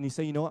and you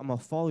say, you know what, I'm going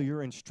to follow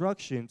your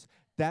instructions,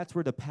 that's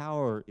where the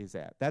power is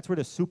at. That's where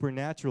the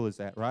supernatural is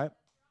at, right?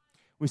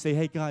 We say,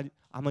 hey, God,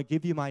 I'm going to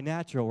give you my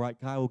natural, right?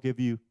 God will give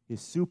you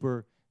his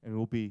super and it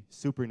will be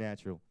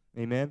supernatural.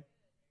 Amen?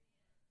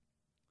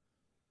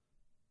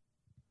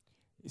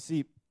 You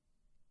see,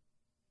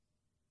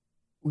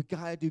 we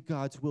got to do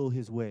God's will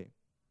his way.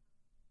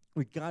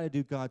 We got to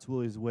do God's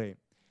will his way.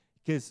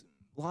 Because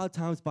a lot of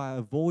times by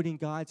avoiding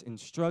God's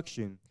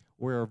instruction,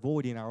 we're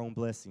avoiding our own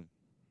blessing.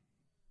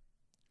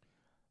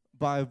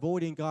 By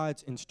avoiding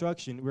God's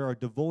instruction, we are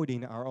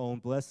devoiding our own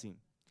blessing.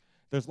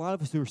 There's a lot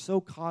of us who are so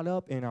caught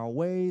up in our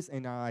ways,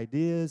 in our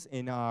ideas,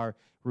 in our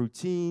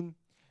routine,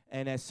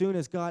 And as soon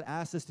as God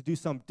asks us to do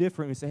something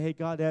different, we say, hey,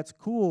 God, that's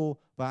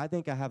cool, but I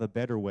think I have a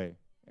better way.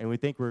 And we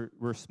think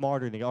we're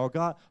smarter than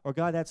God. Or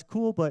God, that's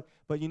cool, but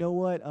you know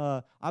what?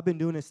 I've been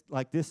doing this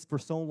like this for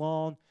so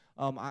long.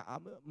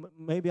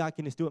 Maybe I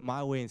can just do it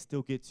my way and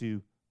still get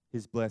to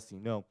his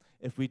blessing. No.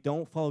 If we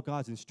don't follow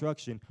God's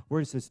instruction,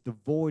 we're just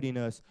devoiding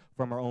us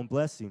from our own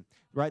blessing.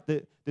 Right?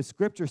 The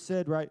scripture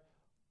said, right,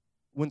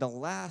 when the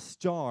last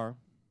jar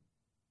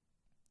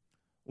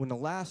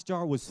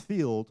was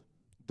filled,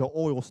 the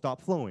oil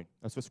stopped flowing.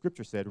 That's what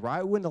scripture said.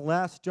 Right when the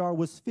last jar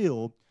was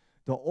filled,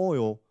 the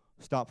oil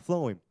stopped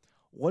flowing.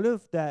 What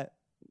if that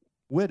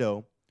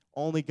widow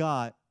only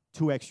got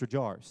 2 extra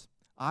jars?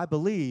 I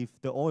believe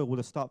the oil would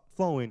have stopped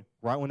flowing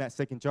right when that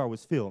second jar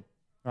was filled,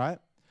 right?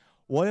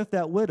 What if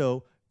that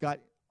widow got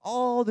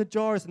all the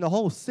jars in the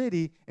whole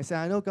city and said,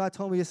 I know God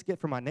told me just to get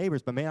for my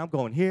neighbors, but man, I'm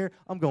going here,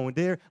 I'm going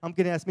there, I'm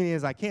getting as many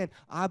as I can.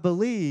 I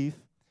believe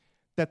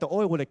that the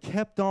oil would have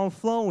kept on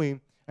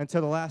flowing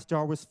until the last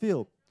jar was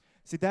filled.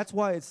 See, that's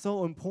why it's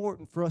so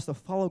important for us to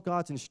follow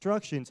God's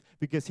instructions,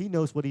 because he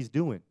knows what he's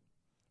doing,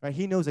 right?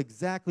 He knows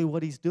exactly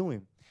what he's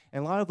doing.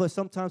 And a lot of us,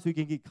 sometimes we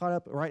can get caught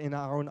up, right, in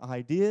our own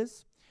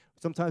ideas.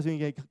 Sometimes we can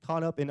get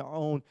caught up in our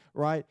own,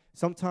 right?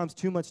 Sometimes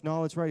too much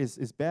knowledge, right,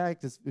 is bad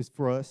is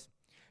for us,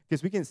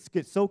 because we can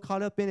get so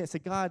caught up in it and say,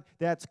 God,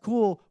 that's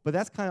cool, but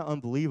that's kind of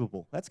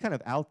unbelievable. That's kind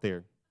of out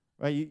there,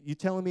 right? You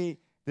telling me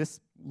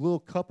this little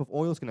cup of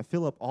oil is going to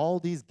fill up all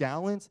these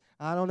gallons?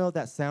 I don't know if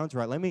that sounds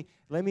right. Let me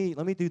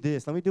do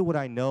this. Let me do what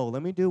I know.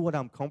 Let me do what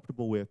I'm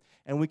comfortable with.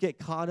 And we get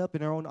caught up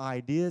in our own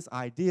ideas,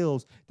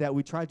 ideals, that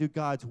we try to do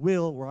God's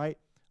will, right,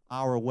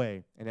 our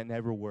way, and it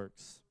never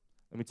works.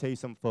 Let me tell you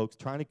something, folks.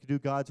 Trying to do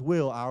God's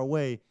will our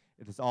way,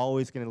 it is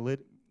always going to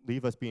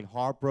leave us being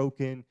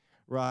heartbroken,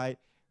 right?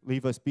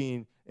 Leave us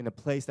being in a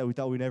place that we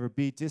thought we'd never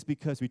be, just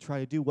because we try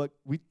to do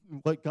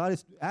what God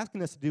is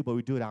asking us to do, but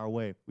we do it our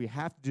way. We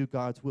have to do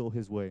God's will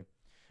his way.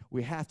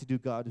 We have to do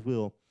God's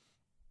will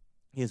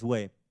his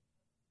way.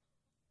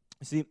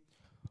 See,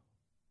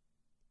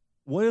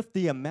 what if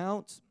the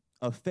amount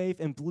of faith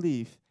and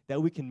belief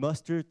that we can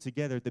muster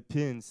together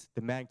depends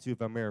the magnitude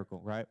of our miracle,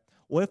 right?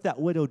 What if that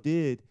widow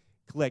did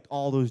collect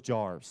all those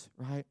jars,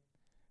 right?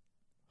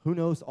 Who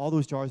knows? All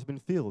those jars have been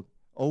filled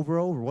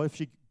over. What if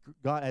she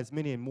got as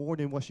many and more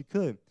than what she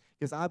could?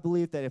 Because I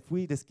believe that if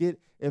we just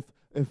if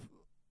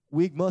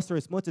we muster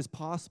as much as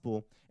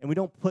possible and we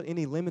don't put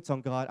any limits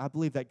on God, I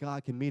believe that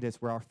God can meet us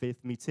where our faith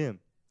meets him.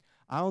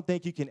 I don't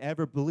think you can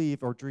ever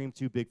believe or dream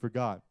too big for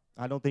God.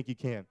 I don't think you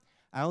can.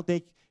 I don't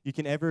think you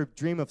can ever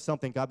dream of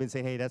something God been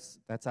saying, hey, that's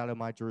out of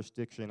my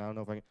jurisdiction. I don't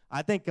know if I can.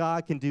 I think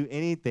God can do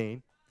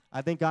anything.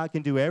 I think God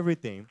can do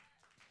everything.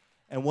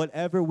 And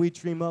whatever we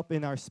dream up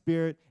in our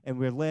spirit and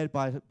we're led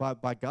by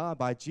God,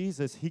 by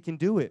Jesus, he can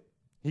do it.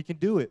 He can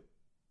do it.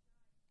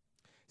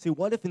 See,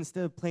 what if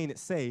instead of playing it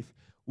safe,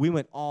 we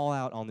went all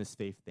out on this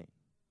faith thing?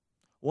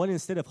 What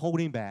instead of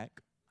holding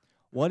back?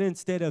 What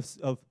instead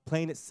of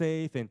playing it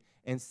safe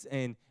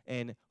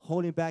and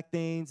holding back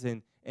things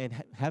and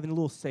having a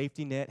little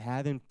safety net,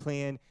 having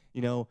plan,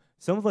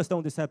 some of us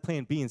don't just have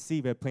plan B and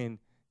C, we have plan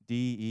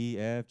D, E,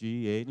 F,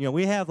 G, A.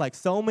 We have like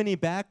so many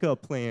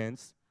backup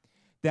plans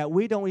that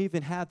we don't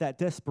even have that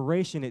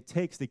desperation it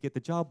takes to get the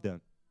job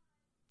done.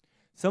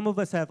 Some of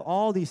us have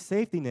all these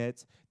safety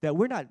nets that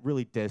we're not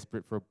really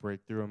desperate for a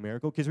breakthrough or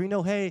miracle, because we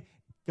know, hey,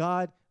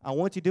 God, I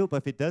want you to do it, but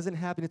if it doesn't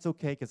happen, it's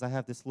okay, because I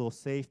have this little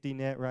safety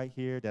net right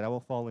here that I will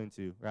fall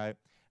into, right?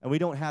 And we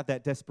don't have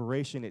that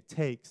desperation it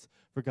takes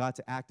for God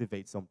to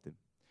activate something.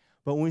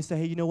 But when we say,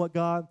 hey, you know what,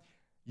 God?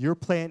 Your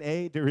plan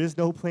A, there is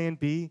no plan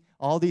B.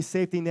 All these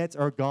safety nets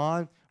are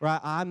gone, right?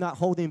 I'm not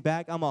holding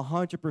back. I'm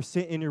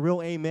 100% in your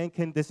real amen.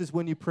 This is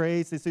when you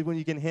praise. This is when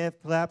you can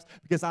have claps.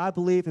 Because I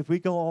believe if we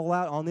go all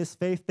out on this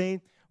faith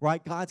thing,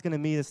 right, God's going to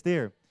meet us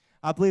there.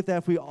 I believe that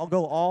if we all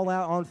go all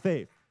out on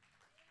faith,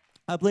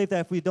 I believe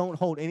that if we don't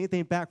hold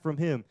anything back from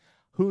him,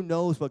 who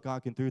knows what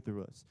God can do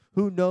through us?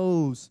 Who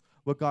knows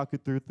what God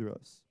could do through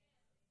us?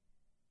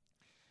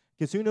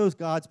 Because who knows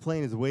God's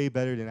plan is way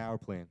better than our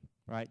plan.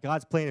 Right?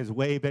 God's plan is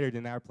way better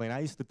than our plan. I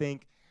used to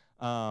think,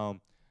 I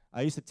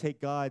used to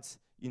take God's,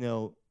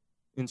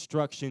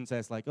 instructions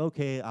as like,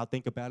 okay, I'll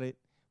think about it.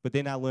 But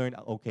then I learned,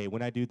 okay,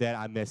 when I do that,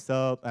 I mess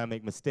up, I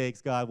make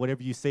mistakes. God,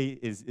 whatever you say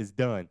is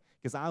done.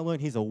 Because I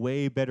learned he's a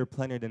way better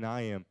planner than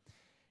I am.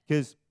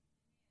 Because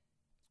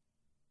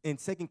in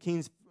 2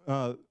 Kings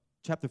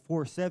chapter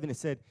 4:7, it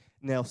said,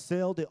 now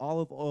sell the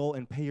olive oil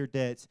and pay your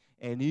debts,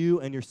 and you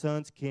and your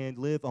sons can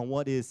live on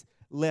what is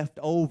left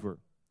over.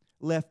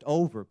 Left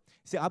over.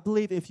 See, I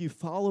believe if you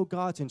follow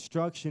God's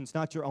instructions,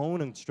 not your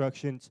own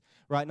instructions,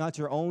 right? Not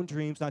your own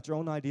dreams, not your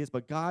own ideas,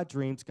 but God's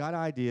dreams, God's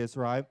ideas,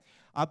 right?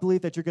 I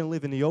believe that you're going to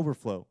live in the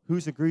overflow. Who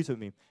agrees with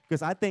me?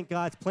 Because I think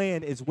God's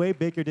plan is way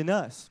bigger than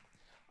us.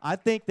 I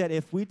think that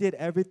if we did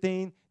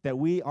everything that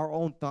our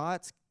own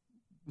thoughts,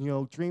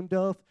 dreamed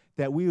of,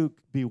 that we would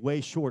be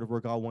way short of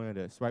where God wanted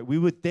us, right? We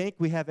would think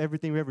we have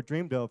everything we ever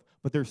dreamed of,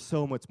 but there's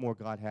so much more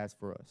God has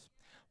for us.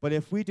 But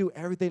if we do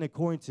everything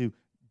according to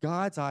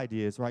God's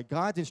ideas, right?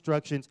 God's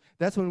instructions,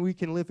 that's when we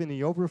can live in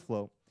the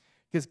overflow.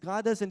 Because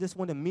God doesn't just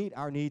want to meet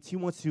our needs. He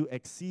wants to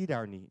exceed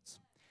our needs.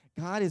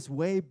 God is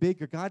way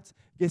bigger.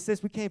 It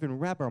says we can't even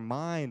wrap our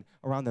mind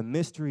around the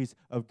mysteries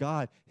of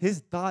God. His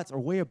thoughts are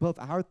way above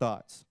our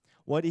thoughts.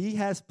 What he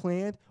has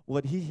planned,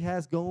 what he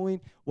has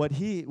going, what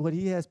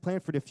he has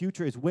planned for the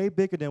future is way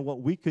bigger than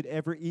what we could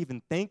ever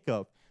even think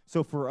of.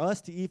 So for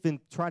us to even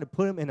try to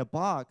put him in a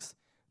box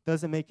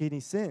doesn't make any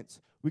sense.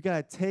 We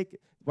got to take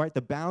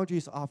the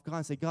boundaries off God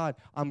and say, God,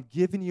 I'm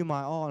giving you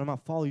my all, and I'm going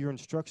to follow your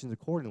instructions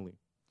accordingly.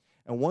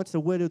 And once the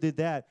widow did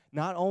that,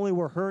 not only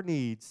were her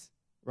needs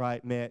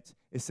met,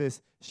 it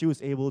says she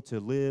was able to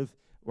live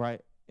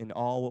in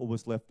all what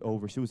was left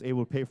over. She was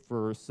able to pay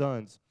for her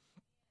sons.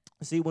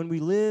 See, when we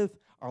live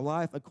our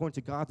life according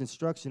to God's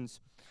instructions,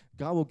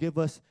 God will give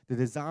us the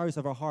desires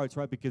of our hearts,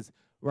 because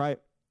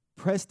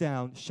pressed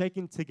down,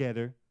 shaken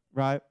together,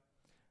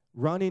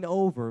 running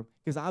over.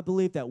 Because I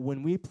believe that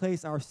when we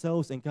place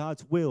ourselves in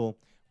God's will,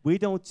 we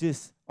don't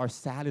just are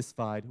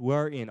satisfied.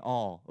 We're in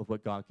awe of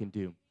what God can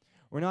do.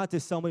 We're not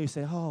just somebody who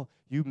say, oh,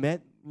 you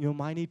met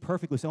my need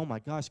perfectly. Say, oh, my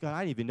gosh, God,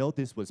 I didn't even know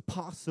this was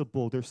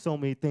possible. There's so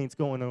many things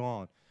going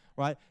on,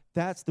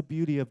 That's the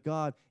beauty of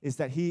God, is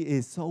that he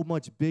is so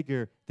much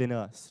bigger than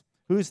us.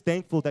 Who's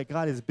thankful that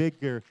God is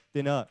bigger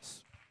than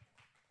us?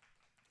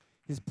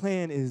 His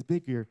plan is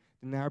bigger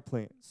than our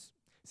plans.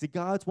 See,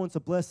 God wants to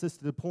bless us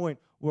to the point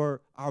where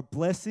our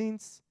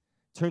blessings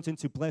turns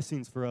into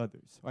blessings for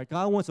others.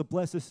 God wants to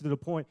bless us to the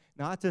point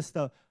not just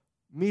to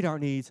meet our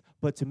needs,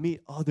 but to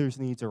meet others'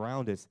 needs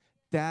around us.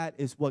 That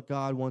is what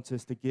God wants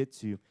us to get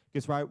to.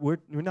 Because we're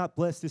not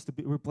blessed just to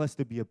be, we're blessed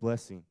to be a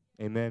blessing.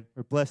 Amen.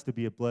 We're blessed to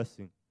be a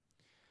blessing.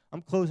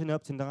 I'm closing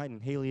up tonight,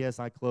 and Haley, as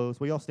I close,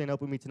 will y'all stand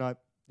up with me tonight?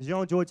 Did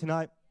y'all enjoy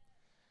tonight?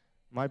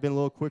 Might have been a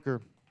little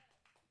quicker.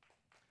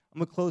 I'm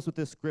going to close with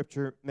this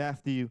scripture,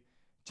 Matthew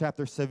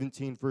chapter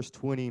 17, verse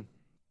 20.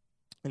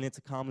 And it's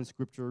a common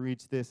scripture. It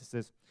reads this. It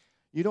says,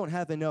 you don't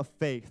have enough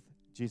faith,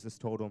 Jesus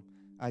told him.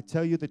 I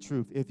tell you the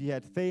truth. If you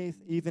had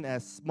faith even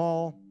as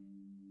small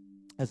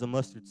as a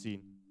mustard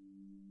seed,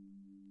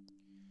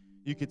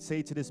 you could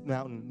say to this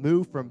mountain,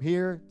 move from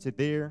here to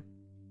there,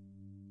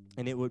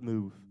 and it would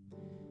move.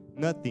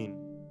 Nothing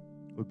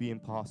would be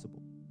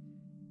impossible.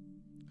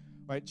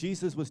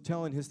 Jesus was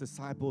telling his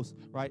disciples,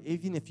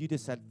 even if you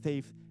just had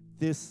faith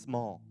this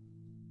small.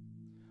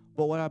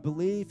 But what I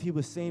believe he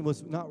was saying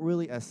was not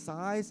really a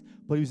size,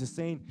 but he was just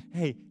saying,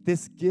 hey,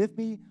 just give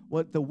me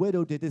what the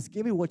widow did. Just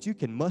give me what you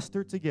can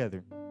muster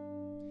together.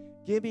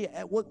 Give me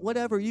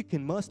whatever you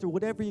can muster,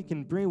 whatever you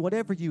can bring,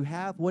 whatever you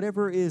have,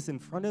 whatever is in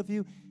front of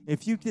you.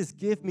 If you just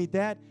give me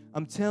that,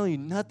 I'm telling you,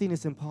 nothing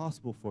is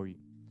impossible for you.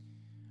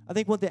 I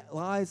think what the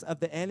lies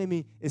of the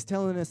enemy is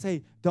telling us,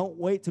 hey, don't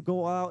wait to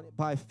go out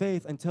by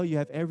faith until you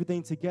have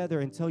everything together,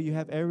 until you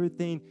have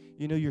everything,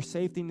 your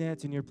safety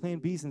nets and your plan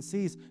B's and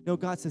C's. No,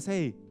 God says,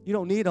 hey, you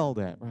don't need all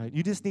that,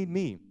 You just need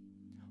me.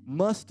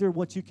 Muster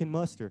what you can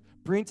muster.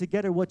 Bring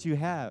together what you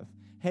have.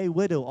 Hey,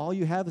 widow, all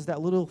you have is that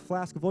little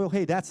flask of oil.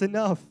 Hey, that's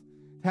enough.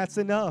 That's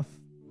enough,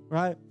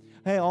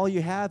 Hey, all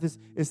you have is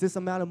this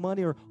amount of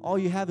money, or all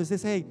you have is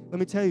this. Hey, let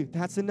me tell you,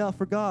 that's enough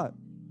for God.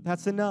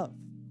 That's enough.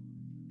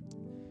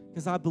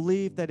 Because I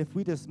believe that if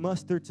we just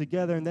muster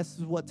together, and this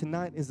is what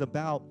tonight is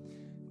about.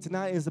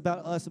 Tonight is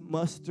about us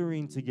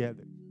mustering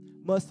together.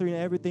 Mustering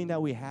everything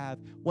that we have.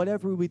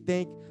 Whatever we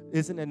think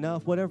isn't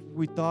enough, whatever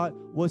we thought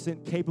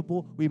wasn't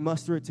capable, we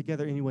muster it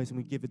together anyways, and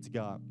we give it to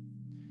God.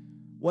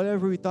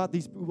 Whatever we thought,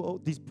 these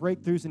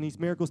breakthroughs and these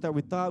miracles that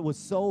we thought was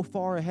so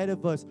far ahead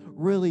of us,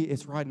 really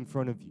it's right in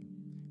front of you.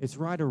 It's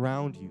right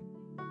around you.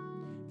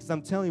 Because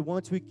I'm telling you,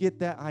 once we get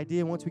that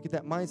idea, once we get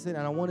that mindset, and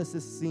I want us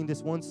to sing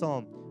this one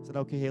psalm. I said,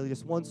 okay, Haley,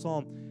 just one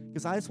psalm.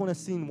 Because I just want to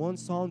sing one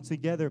song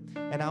together,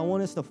 and I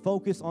want us to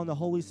focus on the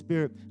Holy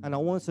Spirit, and I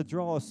want us to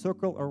draw a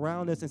circle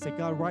around us and say,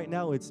 God, right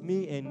now it's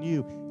me and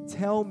you.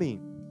 Tell me,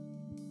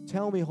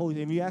 Holy Spirit.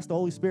 If you ask the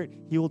Holy Spirit,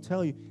 he will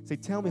tell you. Say,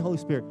 tell me, Holy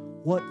Spirit,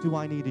 what do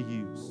I need to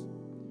use?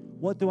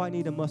 What do I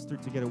need to muster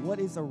together? What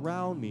is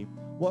around me?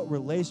 What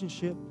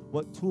relationship,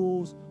 what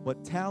tools,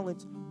 what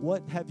talents,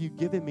 what have you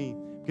given me?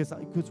 Because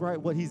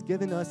what he's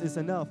given us is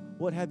enough.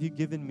 What have you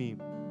given me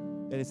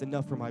that is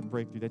enough for my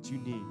breakthrough that you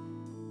need?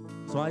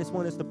 So I just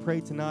want us to pray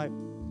tonight.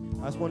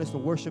 I just want us to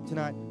worship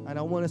tonight. And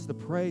I want us to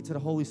pray to the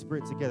Holy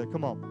Spirit together.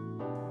 Come on.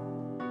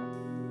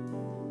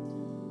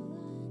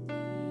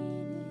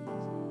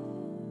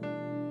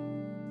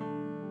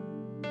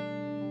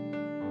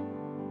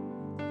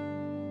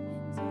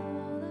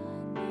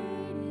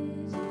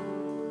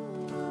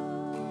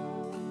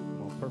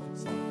 Perfect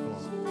song. Come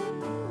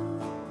on.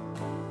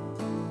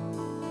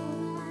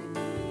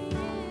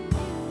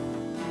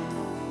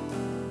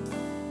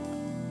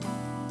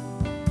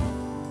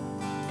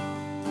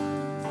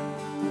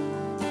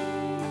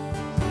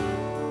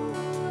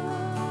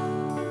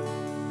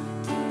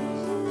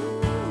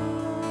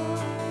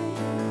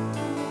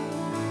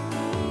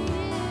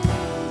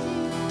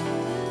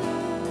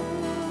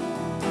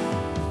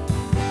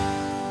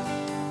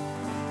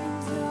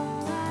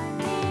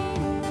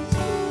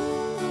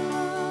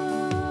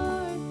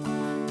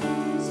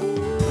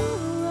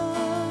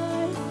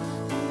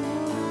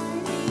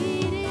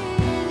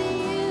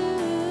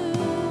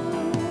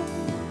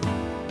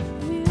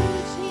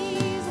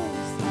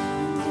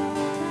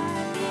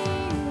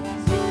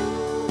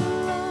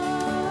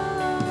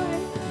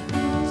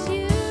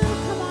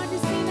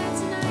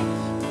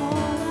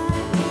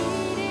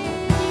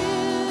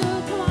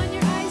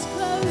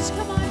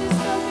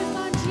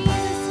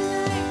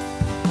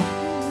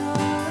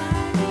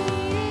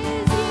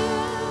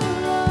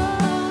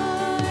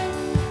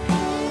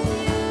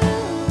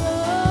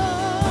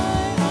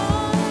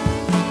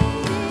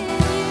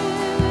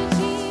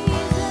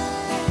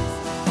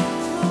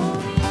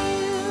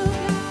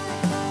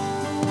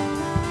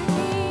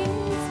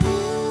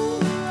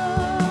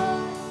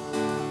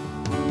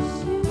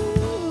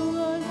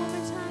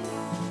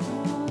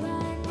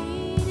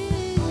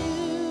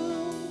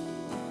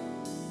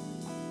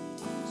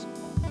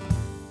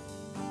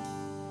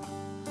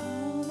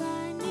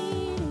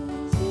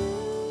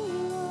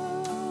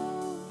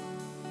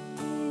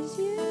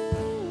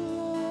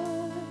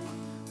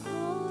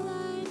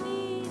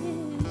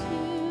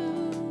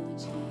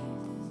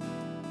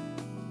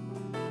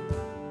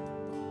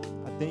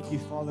 thank you,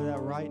 Father,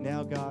 that right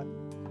now, God,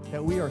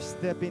 that we are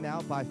stepping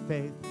out by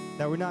faith,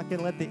 that we're not going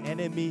to let the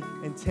enemy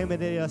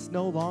intimidate us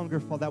no longer,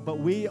 Father, but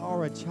we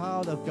are a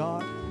child of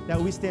God, that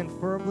we stand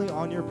firmly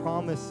on your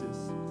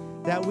promises,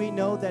 that we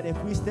know that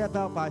if we step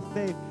out by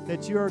faith,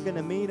 that you are going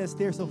to meet us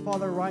there. So,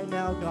 Father, right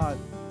now, God,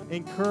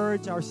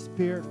 encourage our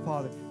spirit,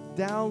 Father.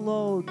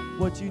 Download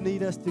what you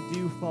need us to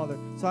do, Father.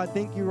 So I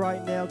thank you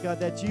right now, God,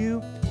 that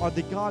you are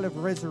the God of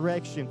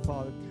resurrection,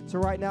 Father. So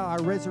right now, I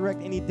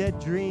resurrect any dead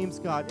dreams,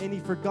 God, any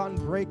forgotten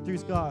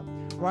breakthroughs, God.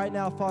 Right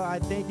now, Father, I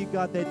thank you,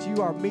 God, that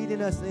you are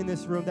meeting us in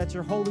this room, that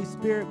your Holy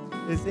Spirit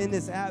is in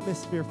this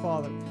atmosphere,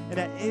 Father, and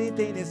that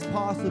anything is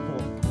possible,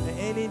 that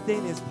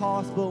anything is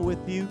possible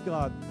with you,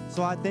 God.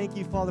 So I thank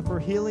you, Father, for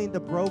healing the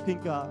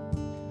broken, God,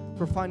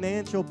 for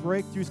financial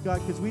breakthroughs,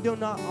 God, because we do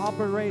not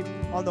operate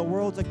on the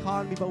world's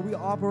economy, but we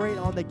operate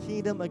on the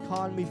kingdom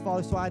economy,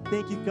 Father. So I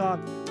thank you,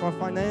 God, for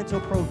financial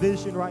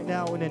provision right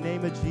now in the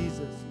name of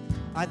Jesus.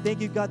 I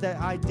thank you, God, that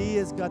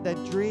ideas, God, that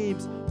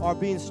dreams are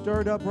being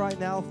stirred up right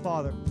now,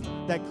 Father,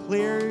 that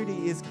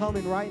clarity is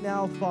coming right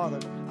now, Father.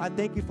 I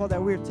thank you, Father,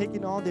 that we are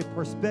taking on the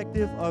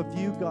perspective of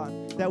you,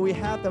 God, that we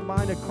have the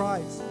mind of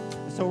Christ.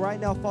 And so right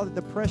now, Father,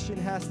 depression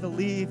has to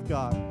leave,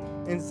 God.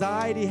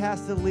 Anxiety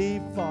has to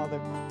leave,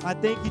 Father. I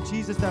thank you,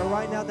 Jesus, that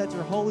right now that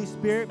your Holy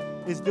Spirit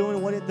is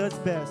doing what it does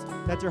best,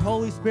 that your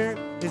Holy Spirit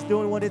is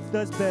doing what it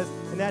does best,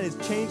 and that is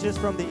change us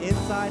from the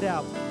inside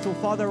out. So,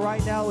 Father,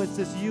 right now it's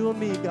just you and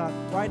me, God.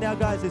 Right now,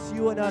 guys, it's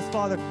you and us,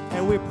 Father,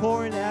 and we're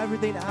pouring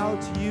everything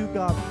out to you,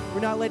 God.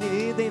 We're not letting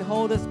anything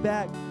hold us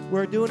back.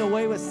 We're doing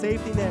away with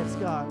safety nets,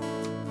 God.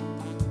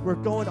 We're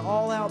going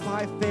all out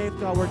by faith,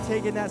 God. We're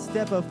taking that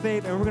step of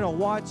faith, and we're going to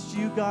watch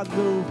you, God,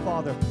 move,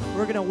 Father.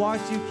 We're going to watch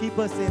you keep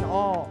us in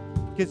awe,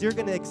 because you're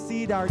going to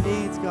exceed our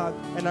needs, God,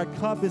 and our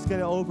cup is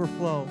going to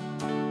overflow.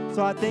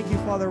 So I thank you,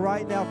 Father,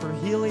 right now for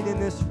healing in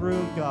this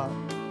room, God.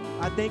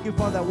 I thank you,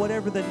 Father, that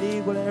whatever the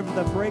need, whatever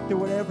the breakthrough,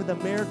 whatever the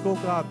miracle,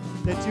 God,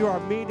 that you are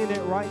meeting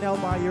it right now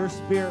by your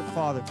Spirit,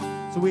 Father.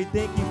 So we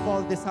thank you,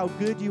 Father, this how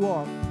good you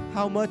are,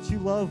 how much you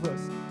love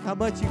us, how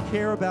much you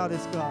care about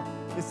us, God.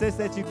 It says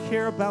that you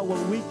care about what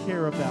we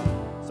care about.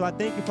 So I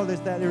thank you, Father,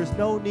 that there is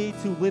no need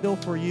too little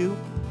for you,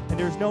 and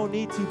there's no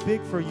need too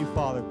big for you,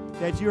 Father,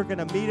 that you are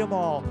going to meet them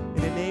all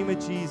in the name of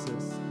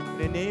Jesus. In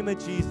the name of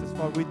Jesus,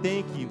 Father, we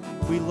thank you.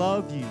 We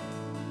love you.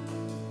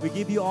 We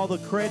give you all the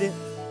credit.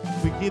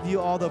 We give you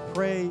all the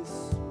praise.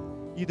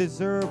 You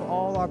deserve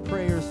all our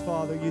prayers,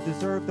 Father. You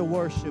deserve the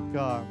worship,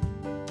 God.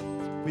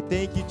 We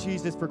thank you,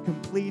 Jesus, for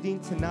completing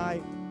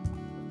tonight,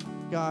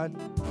 God,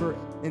 for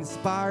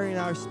inspiring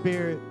our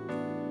spirit,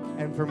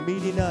 and for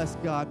meeting us,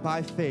 God,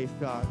 by faith,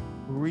 God,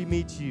 where we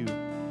meet you.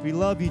 We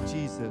love you,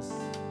 Jesus.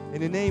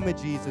 In the name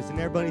of Jesus. And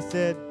everybody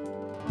said,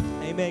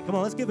 amen. Come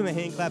on, let's give him a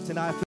hand clap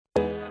tonight.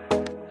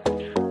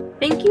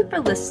 Thank you for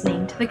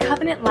listening to the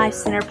Covenant Life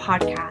Center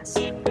podcast.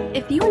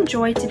 If you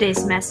enjoyed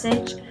today's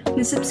message,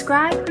 then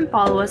subscribe and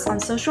follow us on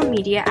social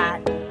media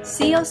at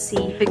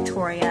CLC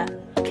Victoria.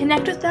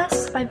 Connect with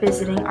us by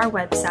visiting our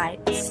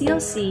website,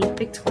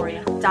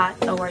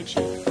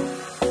 clcvictoria.org.